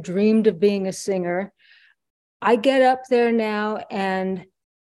never dreamed of being a singer. I get up there now and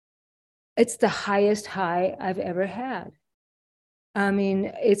it's the highest high I've ever had. I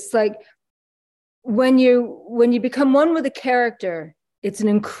mean, it's like when you become one with a character, it's an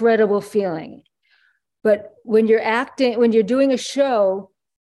incredible feeling. But when you're acting, when you're doing a show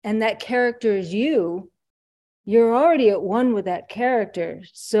and that character is you're already at one with that character.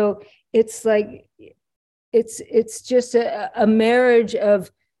 So it's like, it's just a marriage of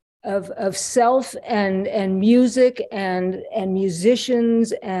self and music and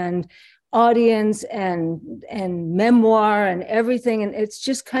musicians and audience and memoir and everything. And it's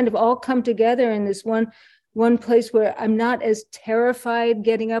just kind of all come together in this one place where I'm not as terrified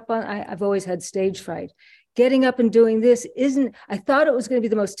getting up on. I've always had stage fright. Getting up and doing this I thought it was going to be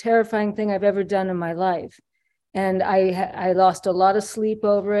the most terrifying thing I've ever done in my life. And I lost a lot of sleep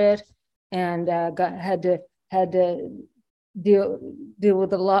over it, and had to deal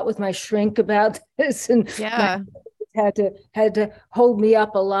with a lot with my shrink about this, and had to hold me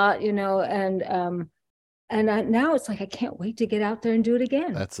up a lot, and now it's like I can't wait to get out there and do it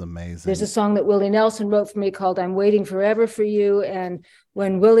again. That's amazing. There's a song that Willie Nelson wrote for me called "I'm Waiting Forever for You," and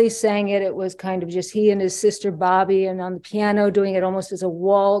when Willie sang it, it was kind of just he and his sister Bobby, and on the piano doing it almost as a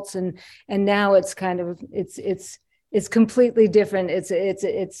waltz, and now it's kind of it's completely different.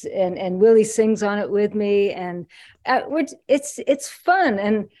 And Willie sings on it with me, and it's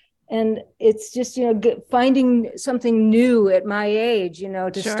fun, and it's just finding something new at my age,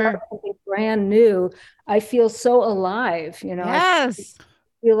 to start something brand new. I feel so alive, Yes. I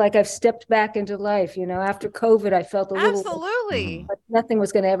feel like I've stepped back into life. After COVID, I felt a little absolutely like nothing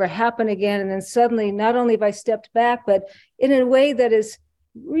was going to ever happen again, and then suddenly, not only have I stepped back, but in a way that is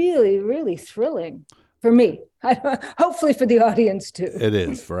really, really thrilling for me. Hopefully for the audience too. It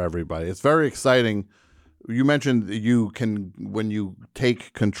is for everybody. It's very exciting. You mentioned when you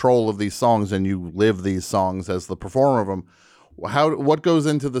take control of these songs and you live these songs as the performer of them, what goes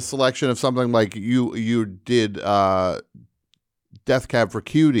into the selection of something like you did Death Cab for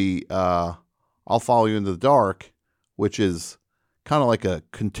Cutie, I'll Follow You into the Dark, which is kind of like a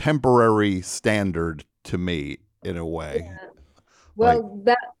contemporary standard to me in a way. Yeah. Well,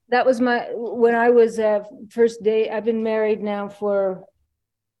 that was when I was first date. I've been married now for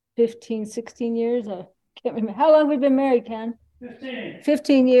 15, 16 years. I can't remember. How long have we been married, Ken?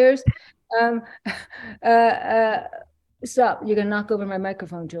 15 years. Stop. You're going to knock over my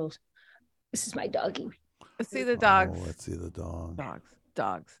microphone, Jules. This is my doggie. Let's see the dogs. Oh, let's see the dog.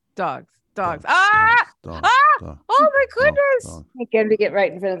 Dogs. Ah! Dogs. Oh my goodness. I get him to get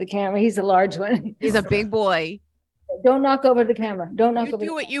right in front of the camera. He's a large one. He's a big boy. Don't knock over the camera. Don't knock over.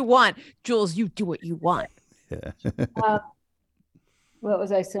 You do what you want, Jules. You do what you want. Yeah. What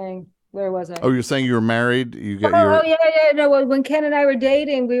was I saying? Where was I? Oh, you're saying you were married? Oh, yeah. No, well, when Ken and I were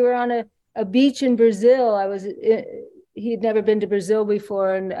dating, we were on a beach in Brazil. He had never been to Brazil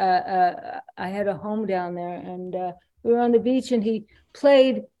before, and I had a home down there, and we were on the beach, and he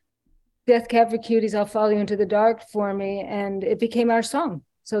played Death Cab for Cuties, I'll Follow You into the Dark for me, and it became our song.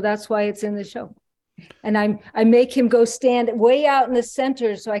 So that's why it's in the show. And I make him go stand way out in the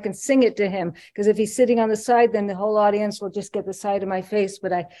center so I can sing it to him, because if he's sitting on the side, then the whole audience will just get the side of my face.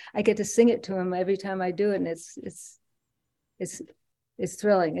 But I get to sing it to him every time I do it, and it's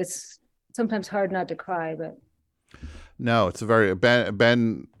thrilling. It's sometimes hard not to cry, but. No, it's a very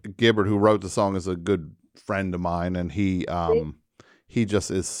Ben Gibbard, who wrote the song, is a good friend of mine, and he just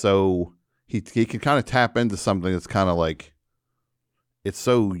is so he can kind of tap into something that's kind of like, it's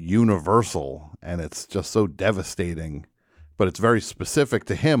so universal and it's just so devastating, but it's very specific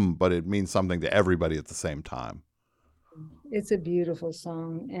to him, but it means something to everybody at the same time. It's a beautiful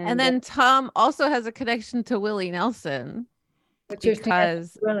song. And then Tom also has a connection to Willie Nelson. What's your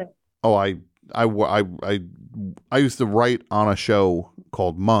Because really? Oh, I used to write on a show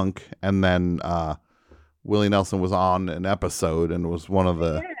called Monk, and then Willie Nelson was on an episode and was one of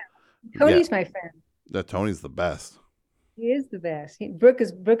the. Yeah. Tony's my friend. Tony's the best. He is the best. Brooke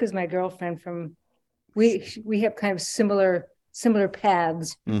is my girlfriend from. We have kind of similar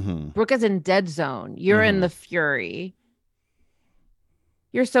paths. Mm-hmm. Brooke is in Dead Zone. You're in The Fury.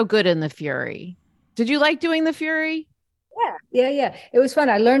 You're so good in The Fury. Did you like doing The Fury? Yeah. It was fun.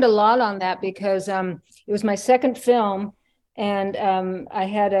 I learned a lot on that because it was my second film, and I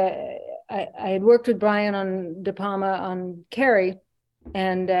had worked with Brian on De Palma on Carrie,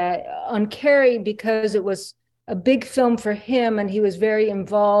 and on Carrie, because it was a big film for him, and he was very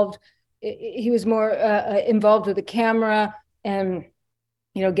involved. He was more involved with the camera and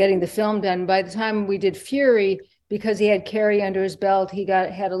getting the film done. By the time we did Fury, because he had Carrie under his belt, he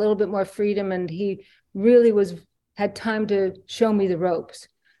had a little bit more freedom, and he really had time to show me the ropes.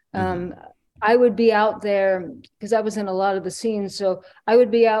 I would be out there because I was in a lot of the scenes. So I would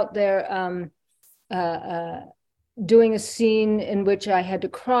be out there doing a scene in which I had to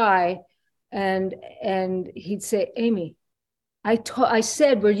cry, and he'd say, "Amy, I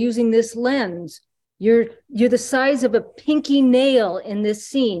said we're using this lens. You're the size of a pinky nail in this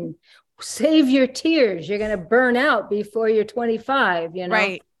scene. Save your tears. You're going to burn out before you're 25,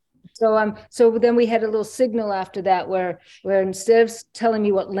 Right. So then we had a little signal after that where instead of telling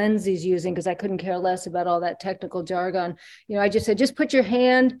me what lens he's using, because I couldn't care less about all that technical jargon, I just said, just put your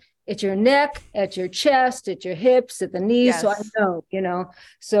hand at your neck, at your chest, at your hips, at the knees. Yes. So I know,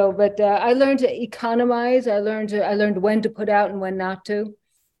 So, but I learned to economize. I learned when to put out and when not to.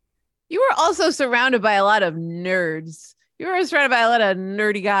 You were also surrounded by a lot of nerds. You were surrounded by a lot of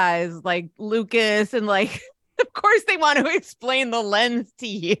nerdy guys like Lucas, and like, of course they want to explain the lens to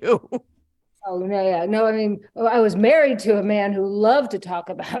you. Oh, no, yeah. No, I mean, I was married to a man who loved to talk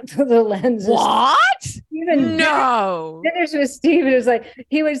about the lenses. What? Even No. dinners with Steve, it was like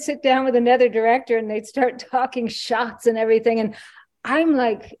he would sit down with another director and they'd start talking shots and everything. And I'm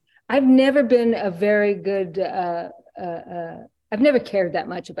like, I've never been a very good, I've never cared that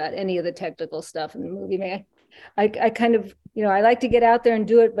much about any of the technical stuff in the movie. Man, I kind of, I like to get out there and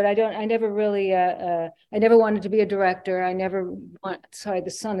do it, but I never really, I never wanted to be a director. Sorry,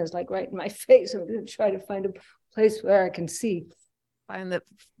 the sun is like right in my face. I'm going to try to find a place where I can see. Find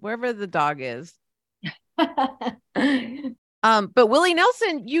wherever the dog is. But Willie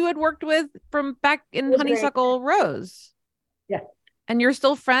Nelson, you had worked with from back in Honeysuckle Rose. Yeah. And you're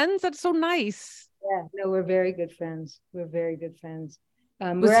still friends? That's so nice. Yeah, no, we're very good friends. We're very good friends.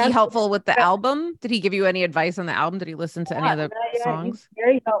 Was he helpful with the album? Did he give you any advice on the album? Did he listen to any of the songs?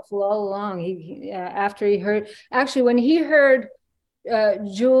 Very helpful all along. After he heard, actually, when he heard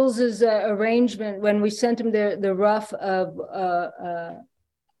Jules's arrangement, when we sent him the rough of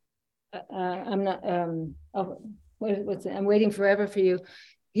I'm waiting forever for you.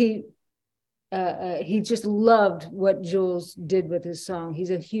 He just loved what Jules did with his song.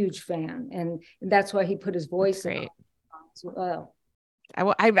 He's a huge fan, and that's why he put his voice in it as well. I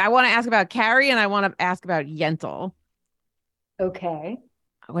want to ask about Carrie, and I want to ask about Yentl. Okay.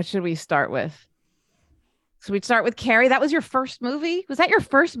 What should we start with? So we'd start with Carrie. That was your first movie? Was that your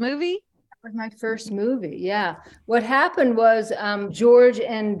first movie? That was my first movie, yeah. What happened was George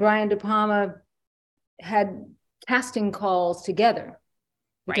and Brian De Palma had casting calls together.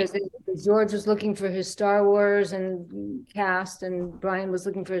 Because George was looking for his Star Wars and cast, and Brian was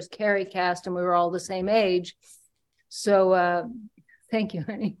looking for his Carrie cast, and we were all the same age. So thank you,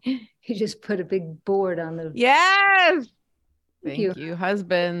 honey. He just put a big board on the. Yes. Thank you,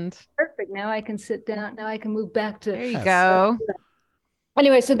 husband. Perfect. Now I can sit down. Now I can move back to. There you go.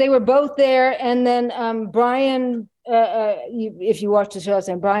 Anyway, so they were both there, and then Brian. If you watch the show, I'm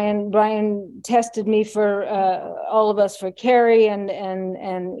saying Brian tested me for all of us for Carrie,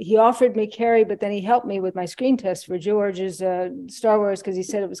 and he offered me Carrie, but then he helped me with my screen test for George's Star Wars, because he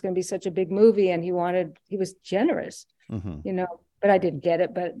said it was going to be such a big movie, and he was generous, but I didn't get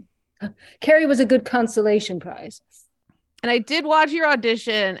it. But Carrie was a good consolation prize. And I did watch your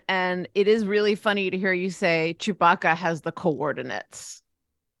audition, and it is really funny to hear you say Chewbacca has the coordinates.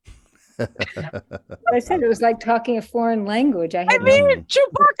 I said it was like talking a foreign language. I mean,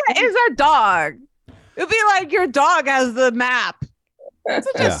 Chewbacca is a dog. It'd be like your dog has the map. Such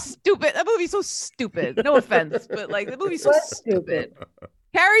a Yeah. stupid. That movie's so stupid. No offense, but like the movie's so What's stupid.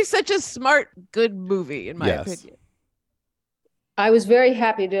 Carrie's such a smart, good movie, in my Yes. opinion. I was very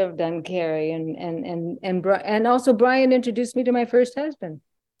happy to have done Carrie, and also Brian introduced me to my first husband.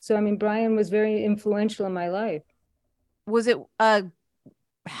 So I mean, Brian was very influential in my life. Was it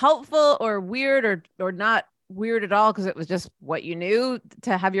helpful or weird or not weird at all because it was just what you knew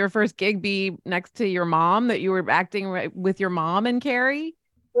to have your first gig be next to your mom, that you were acting with your mom and Carrie?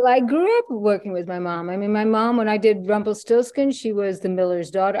 Well, I grew up working with my mom. I mean, my mom, when I did Rumpelstiltskin, she was the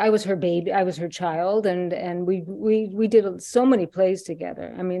miller's daughter. I was her baby. I was her child, and we did so many plays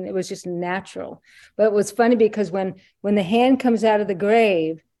together. I mean, it was just natural. But it was funny because when the hand comes out of the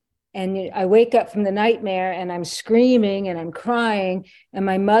grave, and I wake up from the nightmare, and I'm screaming and I'm crying, and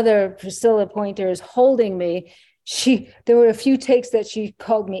my mother, Priscilla Pointer, is holding me. There were a few takes that she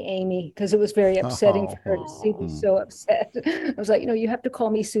called me Amy because it was very upsetting for her to see me so upset. I was like, you have to call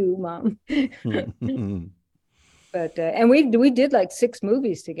me Sue, Mom. But and we did like 6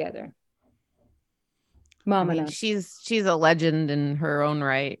 movies together. Mom and I. She's a legend in her own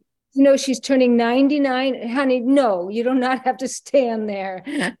right. She's turning 99. Honey, no, you do not have to stand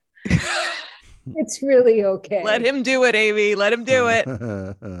there. It's really okay. Let him do it, Amy. Let him do it.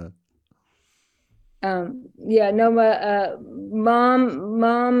 Mom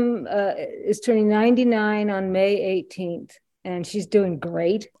is turning 99 on May 18th, and she's doing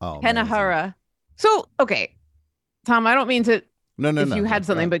great. Penahara. So, okay, Tom, I don't mean to. No. You had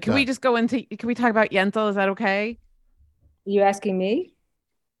something, but can we just go into? Can we talk about Yentl? Is that okay? You asking me?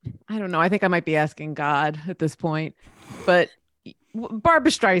 I don't know. I think I might be asking God at this point. But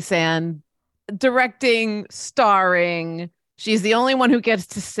Barbra Streisand directing, starring. She's the only one who gets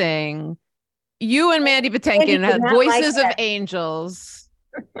to sing. You and Mandy Patinkin have Voices of Angels.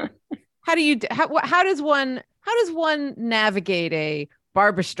 How does one navigate a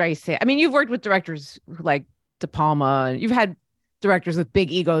Barbra Streisand? I mean, you've worked with directors like De Palma, and you've had directors with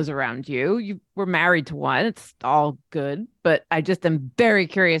big egos around you. You were married to one. It's all good, but I just am very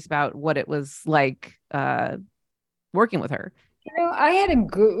curious about what it was like working with her. I had a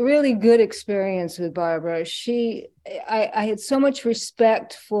really good experience with Barbra. I had so much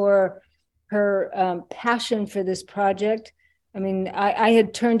respect for her passion for this project. I mean, I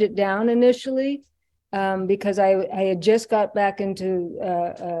had turned it down initially because I had just got back into,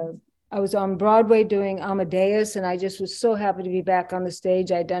 I was on Broadway doing Amadeus, and I just was so happy to be back on the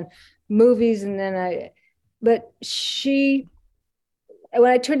stage. I'd done movies, and then when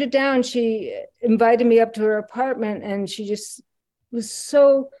I turned it down, she invited me up to her apartment, and she just was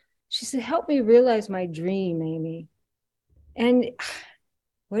she said, "Help me realize my dream, Amy." And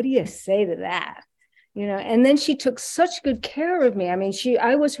what do you say to that? And then she took such good care of me. I mean,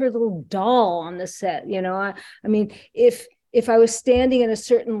 I was her little doll on the set. I mean, if I was standing in a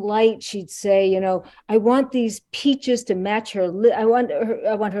certain light, she'd say, I want these peaches to match her. I want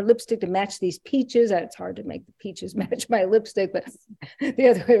her lipstick to match these peaches. It's hard to make the peaches match my lipstick, but the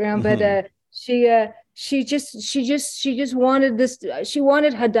other way around. But she just wanted this. She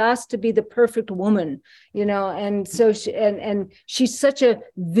wanted Hadass to be the perfect woman, and so she's such a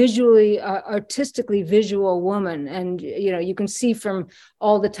artistically visual woman, and you can see from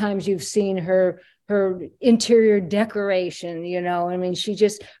all the times you've seen her interior decoration, I mean, she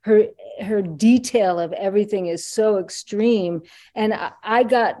just her detail of everything is so extreme, and I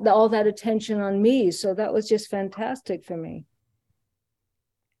got all that attention on me, so that was just fantastic for me.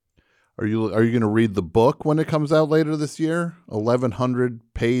 Are you going to read the book when it comes out later this year?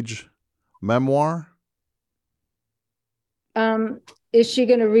 1,100-page memoir? Is she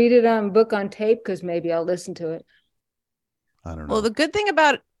going to read it on book on tape? Because maybe I'll listen to it. I don't know. Well, the good thing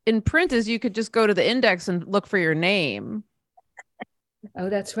about in print is you could just go to the index and look for your name. Oh,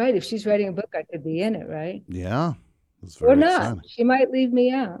 that's right. If she's writing a book, I could be in it, right? Yeah. Or not. Exciting. She might leave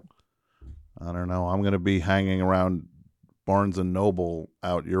me out. I don't know. I'm going to be hanging around Barnes and Noble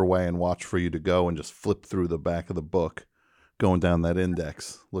out your way and watch for you to go and just flip through the back of the book, going down that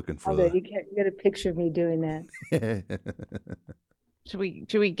index, looking for You get a picture of me doing that. Should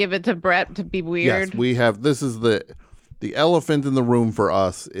we give it to Brett to be weird? Yes, we have. This is the elephant in the room for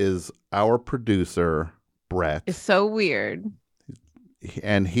us is our producer, Brett. It's so weird.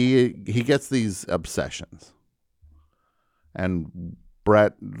 And he gets these obsessions. And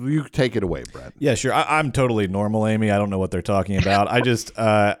Brett, you take it away, Brett. Yeah, sure. I'm totally normal, Amy. I don't know what they're talking about. I just, He's Do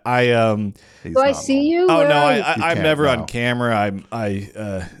I not see you? Oh Where no, are you? I'm can't, never no. on camera. I'm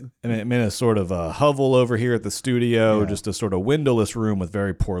in a sort of a hovel over here at the studio, just a sort of windowless room with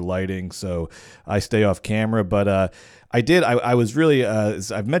very poor lighting, so I stay off camera. But I was really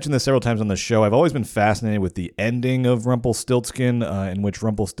I've mentioned this several times on the show. I've always been fascinated with the ending of Rumpelstiltskin, in which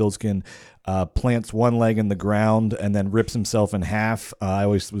Rumpelstiltskin plants one leg in the ground and then rips himself in half. I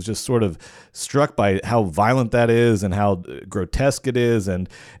always was just sort of struck by how violent that is and how grotesque it is, and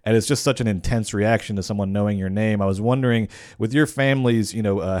it's just such an intense reaction to someone knowing your name. I was wondering, with your families,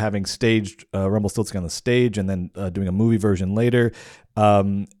 having staged Rumpelstiltskin on the stage and then doing a movie version later,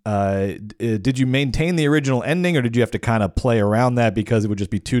 did you maintain the original ending, or did you have to kind of play around that because it would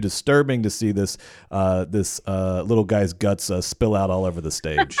just be too disturbing to see this little guy's guts spill out all over the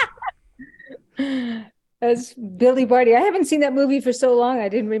stage? That's Billy Barty. I haven't seen that movie for so long. I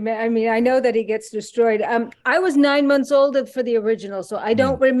didn't remember. I mean, I know that he gets destroyed. I was 9 months old for the original, so I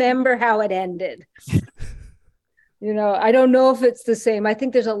don't remember how it ended. I don't know if it's the same. I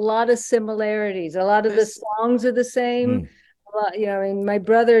think there's a lot of similarities. A lot of the songs are the same. A lot, I mean, my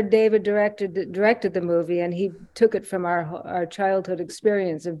brother David directed the movie, and he took it from our childhood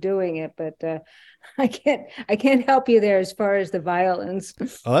experience of doing it. But I can't help you there as far as the violence.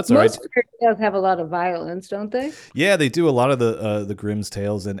 Oh, that's all right. Most fairy tales have a lot of violence, don't they? Yeah, they do. A lot of the Grimm's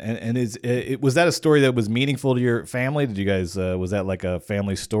tales, and was that a story that was meaningful to your family? Did you guys was that like a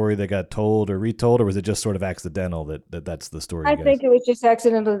family story that got told or retold, or was it just sort of accidental that's the story? I think it was just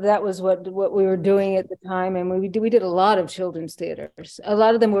accidental. That was what we were doing at the time, and we did a lot of children's theaters. A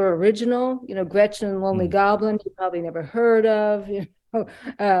lot of them were original. Gretchen and the Lonely Goblin. You probably never heard of.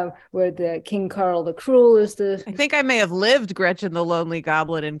 Where the King Carl the Cruel is the. I think I may have lived Gretchen the Lonely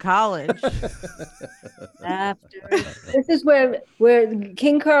Goblin in college. This is where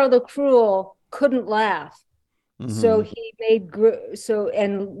King Carl the Cruel couldn't laugh, so he made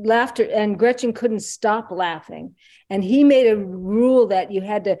and laughter, and Gretchen couldn't stop laughing, and he made a rule that you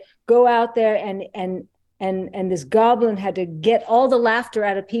had to go out there and this goblin had to get all the laughter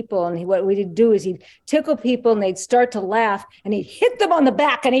out of people. And what we'd do is he'd tickle people and they'd start to laugh, and he'd hit them on the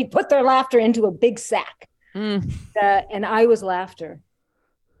back and he'd put their laughter into a big sack. And I was laughter.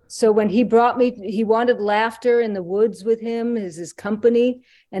 So when he brought me, he wanted laughter in the woods with him as his company.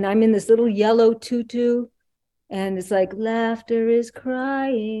 And I'm in this little yellow tutu. And it's like, laughter is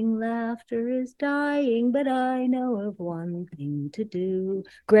crying, laughter is dying, but I know of one thing to do.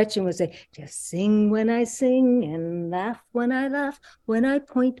 Gretchen would say, just sing when I sing and laugh when I laugh, when I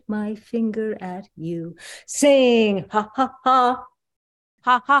point my finger at you. Sing, ha, ha, ha.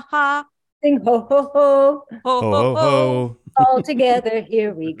 Ha ha ha. Sing, ho, ho, ho. Ho ho ho. All together,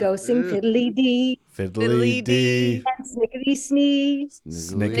 here we go. Sing fiddly-dee. Fiddly-dee. And snickety-snee.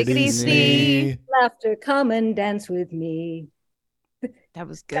 Snickety-snee. Laughter, come and dance with me. That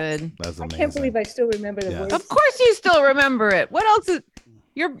was good. That's amazing. I can't believe I still remember the words. Of course you still remember it. What else is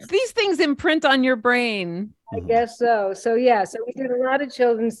these things imprint on your brain? I guess so. So we did a lot of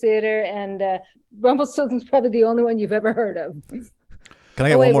children's theater, and Rumpelstiltskin's probably the only one you've ever heard of. Can I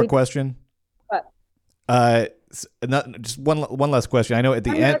get one more question? What? Just one last question. I know at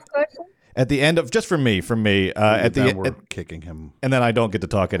the end. At the end of, just from me, at the we're kicking him, and then I don't get to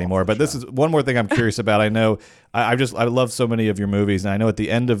talk anymore. But this is one more thing I'm curious about. I know I love so many of your movies, and I know at the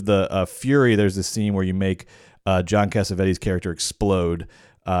end of the Fury, there's this scene where you make John Cassavetes' character explode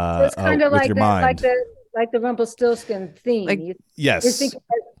So it's kind of with like your mind. like the Rumpelstiltskin theme. Yes.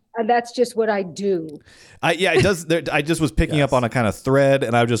 That's just what I do. It does. I just was picking up on a kind of thread,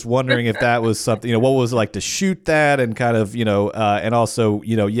 and I was just wondering if that was something. What was it like to shoot that, and kind of, and also,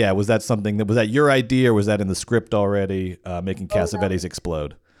 was that something was that your idea, or was that in the script already? Making Cassavetes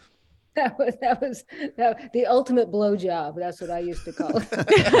explode. That was the ultimate blowjob. That's what I used to call it.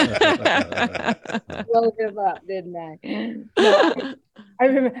 Blow him up, didn't I? No,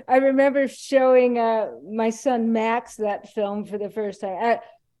 I remember showing my son Max that film for the first time.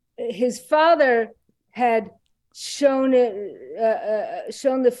 His father had shown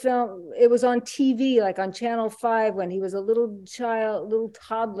the film. It was on TV, like on Channel 5, when he was a little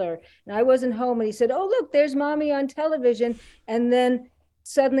toddler, and I wasn't home. And he said, "Oh, look, there's mommy on television." And then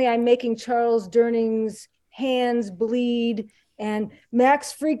suddenly I'm making Charles Durning's hands bleed, and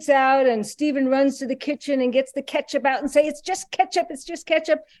Max freaks out, and Stephen runs to the kitchen and gets the ketchup out and say, "It's just ketchup, it's just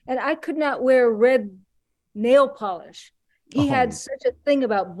ketchup." And I could not wear red nail polish. He had such a thing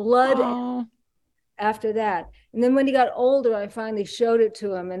about blood after that. And then when he got older, I finally showed it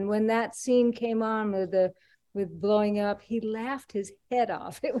to him. And when that scene came on with blowing up, he laughed his head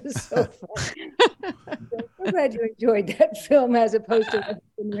off. It was so funny. So I'm glad you enjoyed that film as opposed to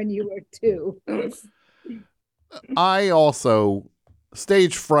when you were 2. I also,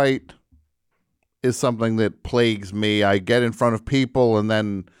 stage fright is something that plagues me. I get in front of people and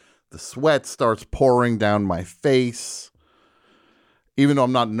then the sweat starts pouring down my face, even though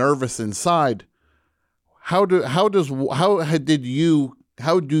I'm not nervous inside. How do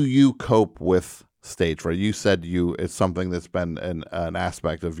you cope with stage fright? You said it's something that's been an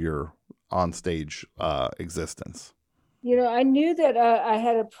aspect of your on stage existence. You know, I knew that I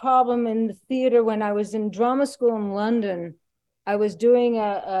had a problem in the theater when I was in drama school in London. I was doing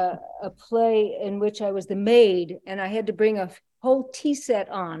a play in which I was the maid, and I had to bring a whole tea set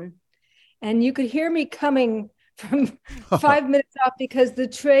on. And you could hear me coming from 5 minutes off because the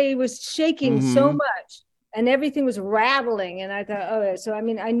tray was shaking so much and everything was rattling. And I thought, oh, so I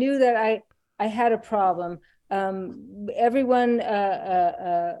mean, I knew that I had a problem. Everyone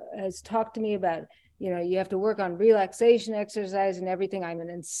has talked to me about, you have to work on relaxation exercise and everything. I'm an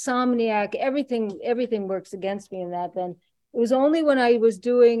insomniac. Everything works against me in that. Then it was only when I was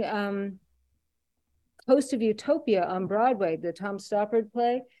doing Coast of Utopia on Broadway, the Tom Stoppard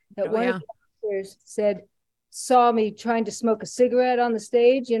play, that one of the actors saw me trying to smoke a cigarette on the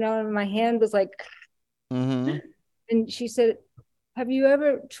stage, and my hand was like, and she said, "Have you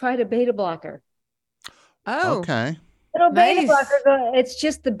ever tried a beta blocker?" Oh, okay. Little beta nice. blocker, it's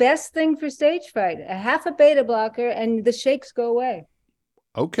just the best thing for stage fright. A half a beta blocker and the shakes go away.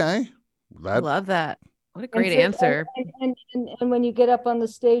 Okay. I love that. What a great answer. And when you get up on the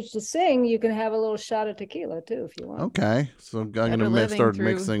stage to sing, you can have a little shot of tequila too, if you want. Okay. So I'm going to start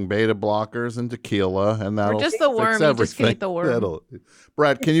mixing beta blockers and tequila, and that'll just the worm. fix everything. You just can't eat the worm.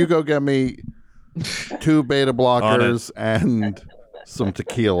 Brad, can you go get me 2 beta blockers and some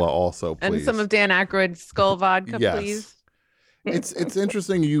tequila also, please? And some of Dan Aykroyd's skull vodka, please. It's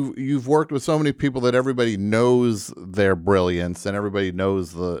interesting. You've worked with so many people that everybody knows their brilliance and everybody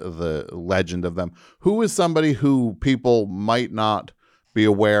knows the legend of them. Who is somebody who people might not be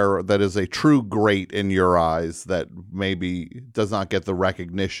aware that is a true great in your eyes that maybe does not get the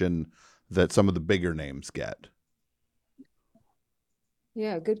recognition that some of the bigger names get?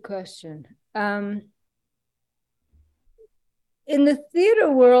 Yeah, good question. In the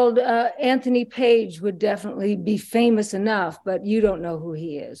theater world, Anthony Page would definitely be famous enough, but you don't know who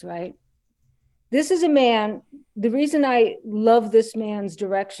he is, right? This is a man, the reason I love this man's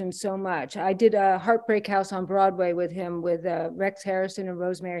direction so much, I did a Heartbreak House on Broadway with him with Rex Harrison and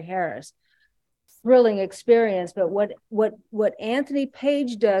Rosemary Harris. Thrilling experience, but what Anthony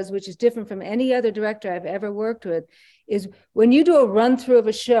Page does, which is different from any other director I've ever worked with, is when you do a run through of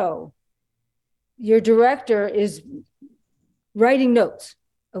a show, your director is writing notes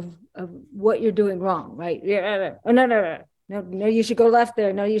of what you're doing wrong, right? Yeah, oh, no, you should go left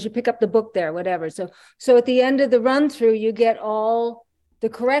there. No, you should pick up the book there, whatever. So at the end of the run through, you get all the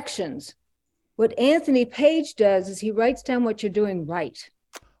corrections. What Anthony Page does is he writes down what you're doing right.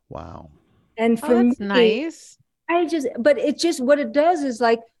 Wow. And for that's me, nice. But it just, what it does is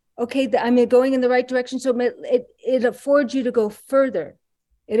like, okay, I'm going in the right direction. So it affords you to go further.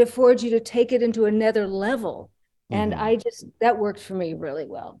 It affords you to take it into another level. And that worked for me really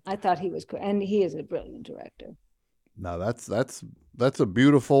well. I thought he was, and he is a brilliant director. No, that's a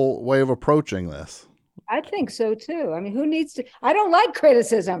beautiful way of approaching this. I think so too. I mean, who needs to, I don't like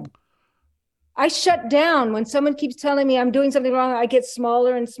criticism. I shut down when someone keeps telling me I'm doing something wrong. I get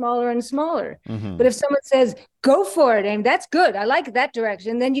smaller and smaller and smaller. But if someone says, go for it, Aim, that's good. I like that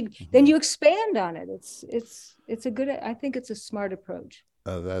direction. Then you expand on it. It's a good, I think it's a smart approach.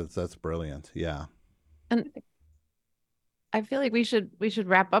 That's brilliant. Yeah. And I feel like we should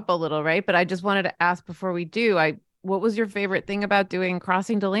wrap up a little, right? But I just wanted to ask before we do, what was your favorite thing about doing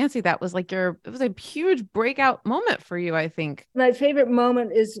Crossing Delancey? That was like it was a huge breakout moment for you, I think. My favorite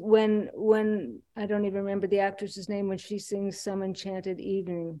moment is when I don't even remember the actress's name, when she sings Some Enchanted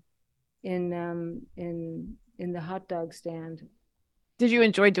Evening in the hot dog stand. Did you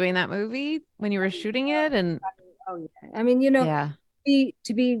enjoy doing that movie when you were shooting it? And oh yeah, I mean,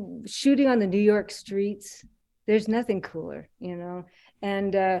 to be shooting on the New York streets, there's nothing cooler,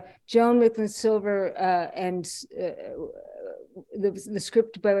 And Joan Micklin Silver and the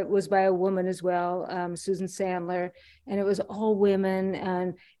script was by a woman as well, Susan Sandler, and it was all women,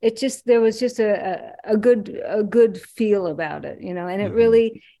 and there was just a good feel about it,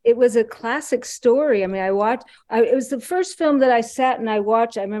 And it was a classic story. I mean, it was the first film that I sat and I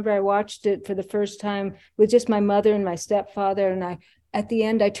watched. I remember I watched it for the first time with just my mother and my stepfather, and at the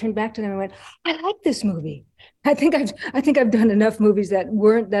end I turned back to them and went, I like this movie. I think I've done enough movies that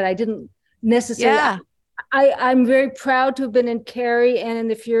I didn't necessarily. Yeah. I'm very proud to have been in Carrie and in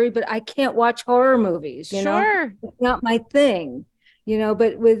The Fury, but I can't watch horror movies, you know? Sure. It's not my thing, you know,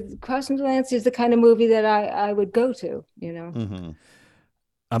 but with Crossing the Lance is the kind of movie that I would go to, you know? Mm-hmm.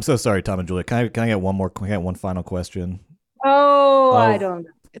 I'm so sorry, Tom and Julia. Can I get one more? Can I get one final question? Oh, I don't know.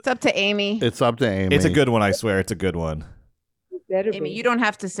 It's up to Amy. It's up to Amy. It's a good one, I swear. It's a good one. It better Amy, be. you don't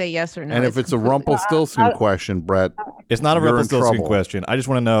have to say yes or no. And if it's a Rumpelstiltskin question, Brett, It's not a you're in Rumpelstiltskin trouble. question. I just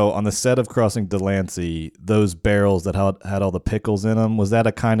want to know, on the set of Crossing Delancey, those barrels that had all the pickles in them, was that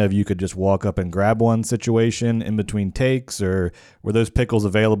a kind of you could just walk up and grab one situation in between takes, or were those pickles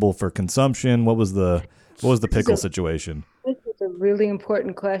available for consumption? What was the pickle situation? This is a really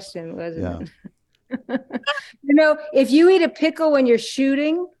important question, wasn't Yeah. it? You know, if you eat a pickle when you're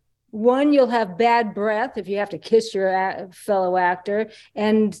shooting, one, you'll have bad breath if you have to kiss your fellow actor,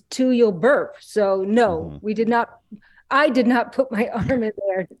 and two, you'll burp. So no, I did not put my arm in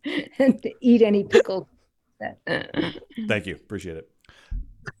there and eat any pickles. Thank you. Appreciate it.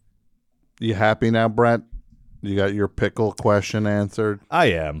 You happy now, Brett? You got your pickle question answered? I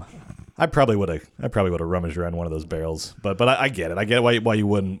am. I probably would have rummaged around one of those barrels, but I get it. I get why you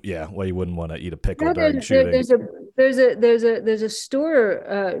wouldn't want to eat a pickle No, during shooting. there's a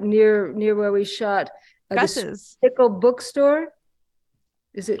store near where we shot. The Gus's. pickle bookstore.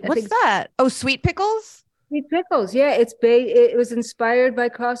 Is it? What's that? Oh, Sweet Pickles? Sweet Pickles. Yeah, it was inspired by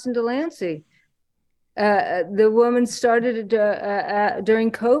Crossing Delancey. The woman started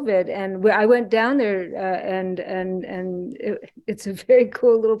during COVID, and I went down there, and it's a very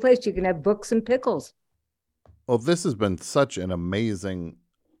cool little place. You can have books and pickles. Well, this has been such an amazing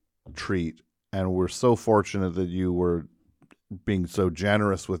treat, and we're so fortunate that you were being so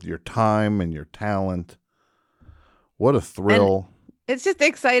generous with your time and your talent. What a thrill. And it's just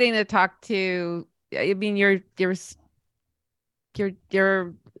exciting to talk to. I mean, you're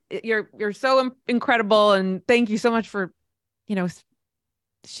so incredible, and thank you so much for,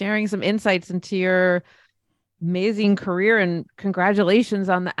 sharing some insights into your amazing career, and congratulations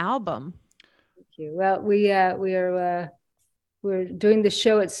on the album. Thank you. Well, we're doing the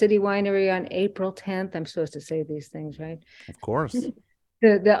show at City Winery on April 10th. I'm supposed to say these things, right? Of course.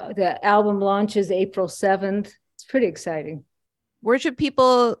 The album launches April 7th. It's pretty exciting. Where should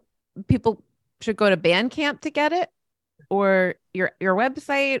people should go to Bandcamp to get it, or your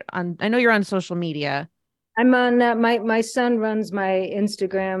website? I know you're on social media. I'm on my son runs my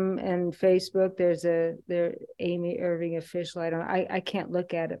Instagram and Facebook. There's Amy Irving official. I can't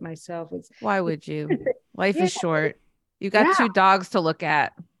look at it myself. Why would you? Life is short. You got Yeah. 2 dogs to look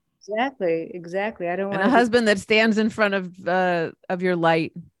at. Exactly. I don't want And a husband that stands in front of your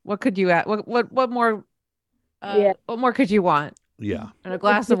light. What could you add? What more? What more could you want? Yeah. And a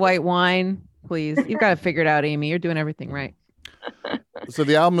glass of white wine, please. You've got to figure it out, Amy. You're doing everything right. So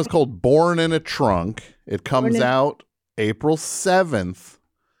the album is called Born in a Trunk. It comes out April 7th.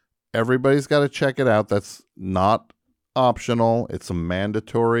 Everybody's got to check it out. That's not optional. It's a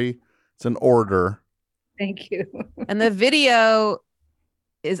mandatory. It's an order. Thank you. And the video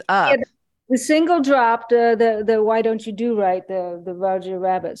is up. Yeah, the single dropped. The Why Don't You Do Right, the Roger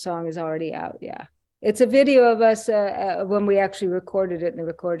Rabbit song is already out. Yeah. It's a video of us when we actually recorded it in the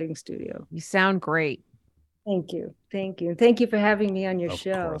recording studio. You sound great. Thank you. And thank you for having me on your Of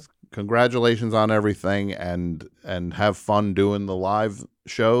show. course. Congratulations on everything, and have fun doing the live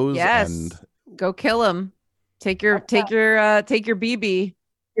shows. Yes. And Go kill him. Take your BB.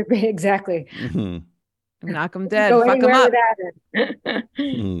 Exactly. Knock him dead. Go Fuck him anywhere up. without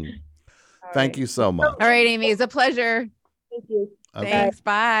it. Thank you so much. All right, Amy. It's a pleasure. Thank you. Okay. Thanks.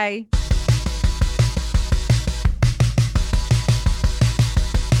 Bye.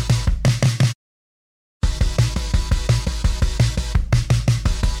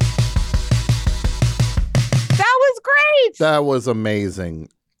 That was great. That was amazing.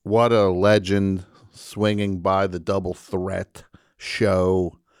 What a legend swinging by the Double Threat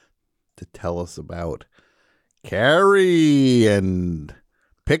show to tell us about Carrie and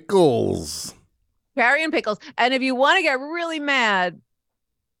Pickles. Carrie and Pickles. And if you want to get really mad,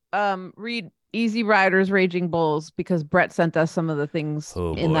 read Easy Riders, Raging Bulls, because Brett sent us some of the things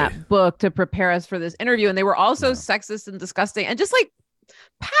in that book to prepare us for this interview. And they were also sexist and disgusting and just like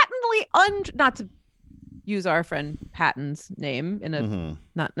patently not to use our friend Patton's name in a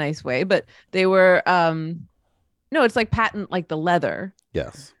not nice way, but they were no, it's like patent, like the leather.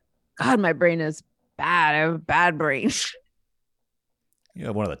 Yes. God, my brain is bad. I have a bad brain. You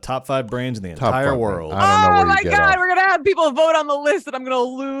have one of the top 5 brains in the entire world. I don't know where Oh my you get God, off. we're gonna have people vote on the list and I'm gonna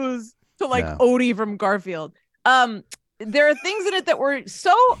lose to like Odie from Garfield. There are things in it that were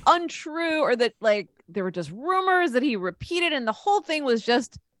so untrue, or that like there were just rumors that he repeated, and the whole thing was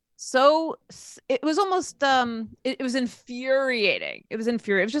just it was almost it was infuriating. It was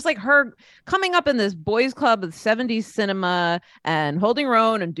just like her coming up in this boys club with 70s cinema and holding her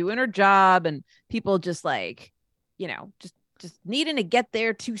own and doing her job, and people just like, just needing to get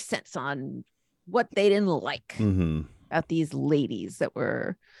their 2 cents on what they didn't like about these ladies that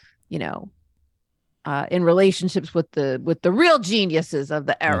were, in relationships with the real geniuses of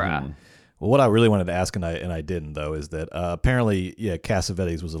the era. Well, what I really wanted to ask, and I didn't, though, is that apparently,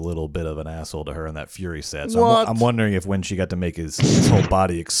 Cassavetes was a little bit of an asshole to her in that Fury set. So I'm wondering if when she got to make his whole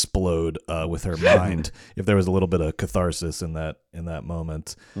body explode with her mind, if there was a little bit of catharsis in that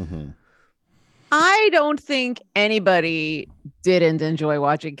moment. I don't think anybody didn't enjoy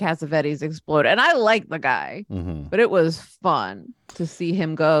watching Cassavetes explode. And I like the guy, but it was fun to see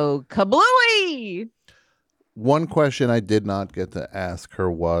him go kablooey. One question I did not get to ask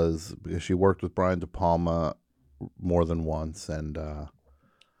her was, because she worked with Brian De Palma more than once, and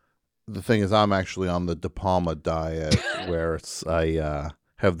the thing is, I'm actually on the De Palma diet, where I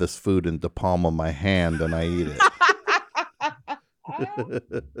have this food in De Palma my hand and I eat it.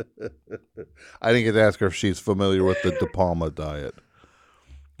 I didn't get to ask her if she's familiar with the De Palma diet.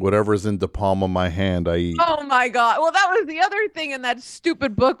 Whatever's in De Palma my hand, I eat. Oh my God! Well, that was the other thing in that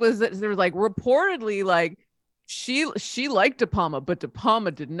stupid book, was that there was like reportedly like. She liked De Palma, but De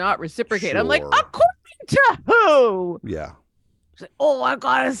Palma did not reciprocate. Sure. I'm like, according to who? Yeah. She's like, oh, I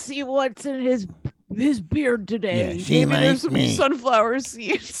gotta see what's in his beard today. Yeah, she Maybe there's liked some me. Sunflower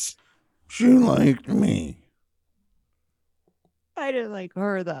seeds. She liked me. I didn't like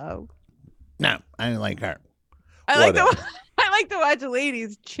her though. No, I didn't like her. I like to watch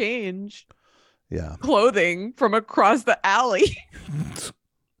ladies change. Yeah. Clothing from across the alley.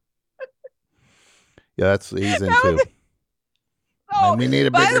 Yeah, that's he's into. Oh, we need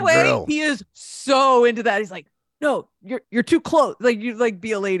a by bigger the way, drill. he is so into that. He's like, no, you're too close. Like, you like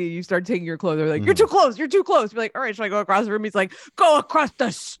be a lady, you start taking your clothes. They're like, you're too close. You're too close. You're like, all right, should I go across the room? He's like, go across the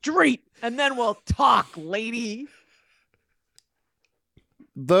street, and then we'll talk, lady.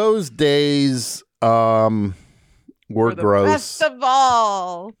 Those days were gross. Best of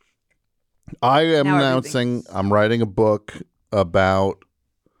all. I am announcing I'm writing a book about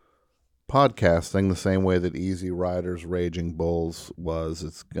podcasting the same way that Easy Riders Raging Bulls was.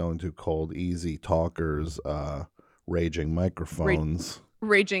 It's going to called Easy Talkers Raging Microphones.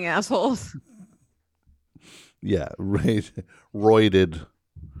 Raging assholes. Yeah, roided.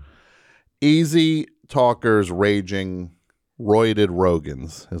 Easy Talkers Raging Roided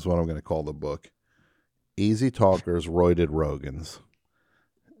Rogans is what I'm going to call the book. Easy Talkers Roided Rogans.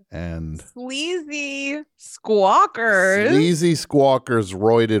 And sleazy squawkers. Sleazy squawkers,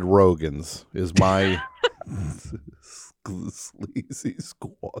 roided Rogans is my sleazy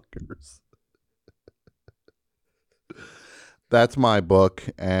squawkers. That's my book,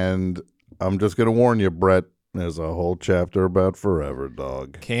 and I'm just gonna warn you, Brett. There's a whole chapter about Forever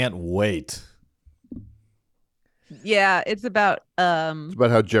Dog. Can't wait. Yeah, it's about It's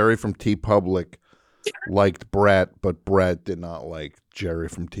about how Jerry from T Public liked Brett, but Brett did not like Jerry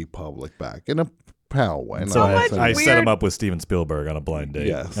from T Public back in a pal way. So I set him up with Steven Spielberg on a blind date.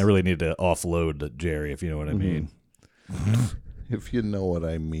 Yes. I really need to offload Jerry, if you know what I mean. If you know what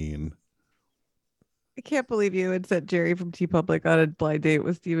I mean. I can't believe you had sent Jerry from T Public on a blind date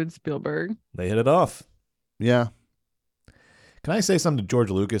with Steven Spielberg. They hit it off. Yeah. Can I say something to George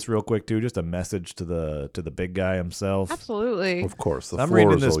Lucas real quick too? Just a message to the big guy himself. Absolutely. Of course. The I'm floor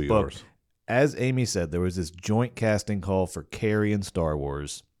reading is this all book. yours. As Amy said, there was this joint casting call for Carrie in Star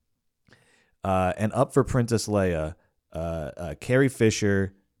Wars. And up for Princess Leia, Carrie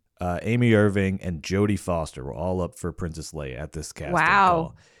Fisher, Amy Irving, and Jodie Foster were all up for Princess Leia at this casting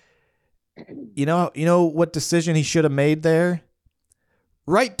call. You know what decision he should have made there?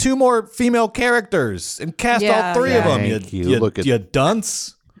 Write 2 more female characters and cast all 3 of them. You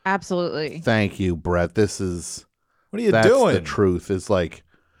dunce. Absolutely. Thank you, Brett. This is what are you that's doing? The truth is like,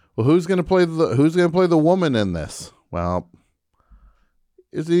 well, who's gonna play the woman in this? Well,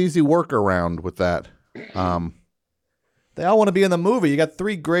 it's an easy workaround with that. They all want to be in the movie. You got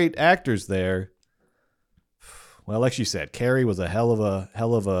 3 great actors there. Well, like she said, Carrie was a hell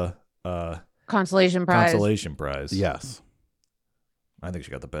of a consolation prize. Yes. I think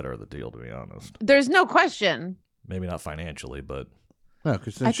she got the better of the deal, to be honest. There's no question. Maybe not financially, but no,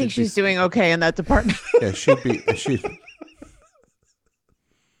 I think she's doing okay in that department. Yeah, she'd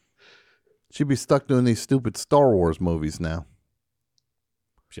be stuck doing these stupid Star Wars movies now.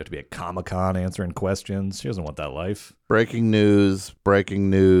 She had to be at Comic-Con answering questions. She doesn't want that life. Breaking news.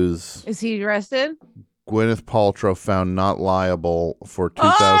 Is he arrested? Gwyneth Paltrow found not liable for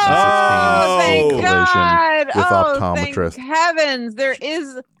 2016 thank collision God. with optometrist. Thank heavens. There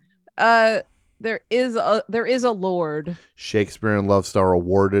is There is a lord. Shakespeare in Love Star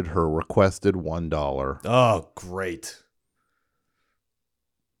awarded her requested $1. Oh, great.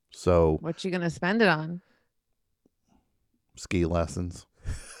 So What you gonna spend it on? ski lessons.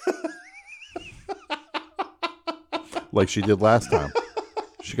 Like she did last time.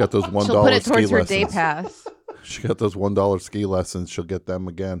 She got those $1 She'll put it ski towards her lessons. day pass. She got those $1 ski lessons. She'll get them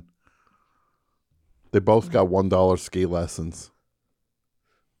again. They both got $1 ski lessons.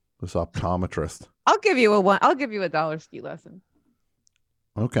 This optometrist. I'll give you a dollar ski lesson.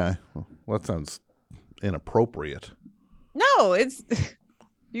 Okay. Well, that sounds inappropriate. No, it's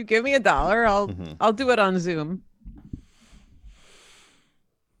you give me $1, I'll do it on Zoom.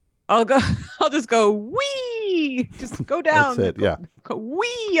 I'll just go wee. Just go down. That's it. Yeah. Go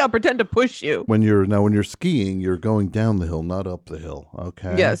wee. I'll pretend to push you. When you're skiing, you're going down the hill, not up the hill.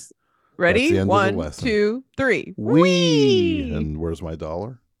 Okay. Yes. That's Ready? the end of the 1, lesson. 2, 3. Wee. And where's my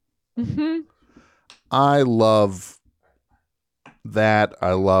 $1? Mm-hmm. I love that.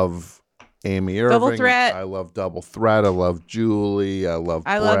 I love Amy Irving. Double Threat. I love Double Threat. I love Julie. I love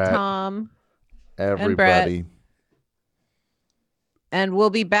I Brett. love Tom. Everybody. And we'll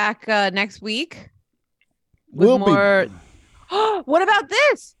be back next week with We'll more. What about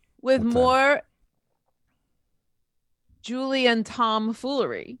this? With What's that? more Julie and Tom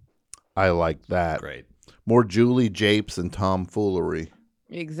foolery. I like that. Great. More Julie Japes and tomfoolery,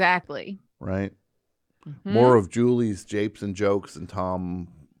 Exactly. right? Mhm. More of Julie's japes and jokes and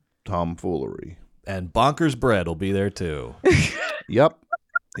tomfoolery. And Bonkers Bread will be there too. Yep,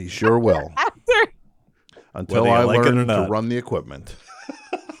 he sure will. After Until Whether you I like it or learn to not. run the equipment.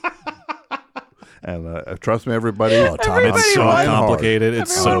 And trust me, everybody. Oh, Tom, it's so trying hard. complicated.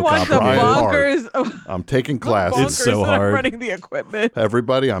 It's everyone so wants complicated. a bonkers. I'm taking bonkers classes. It's so that I'm hard. running the equipment.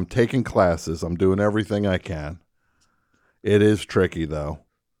 Everybody, I'm taking classes. I'm doing everything I can. It is tricky, though.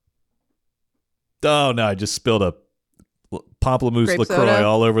 Oh, no, I just spilled a Pamplemousse Grape LaCroix soda.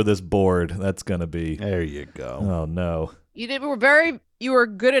 all over this board. That's going to be... There you go. Oh, no. You were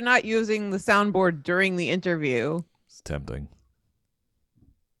good at not using the soundboard during the interview. It's tempting.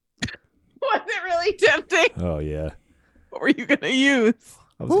 Was it really tempting? Oh, yeah. What were you gonna use?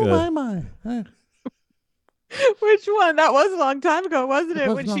 I was gonna... my. Which one? That was a long time ago, wasn't It it?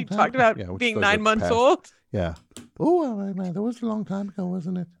 was When a long she time talked ago. about Yeah, which being was 9 the months past. old. Yeah. Oh, my. That was a long time ago,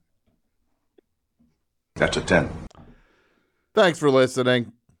 wasn't it? That's a 10. Thanks for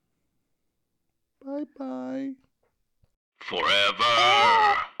listening. Bye-bye.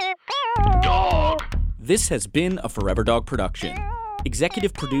 Forever Dog. This has been a Forever Dog production.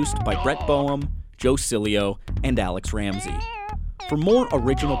 Executive produced by Brett Boehm, Joe Cilio, and Alex Ramsey. For more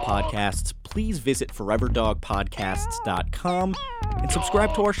original podcasts, please visit foreverdogpodcasts.com and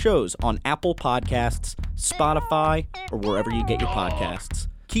subscribe to our shows on Apple Podcasts, Spotify, or wherever you get your podcasts.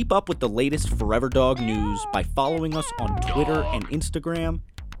 Keep up with the latest Forever Dog news by following us on Twitter and Instagram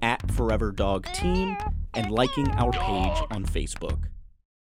 @ForeverDogTeam and liking our page on Facebook.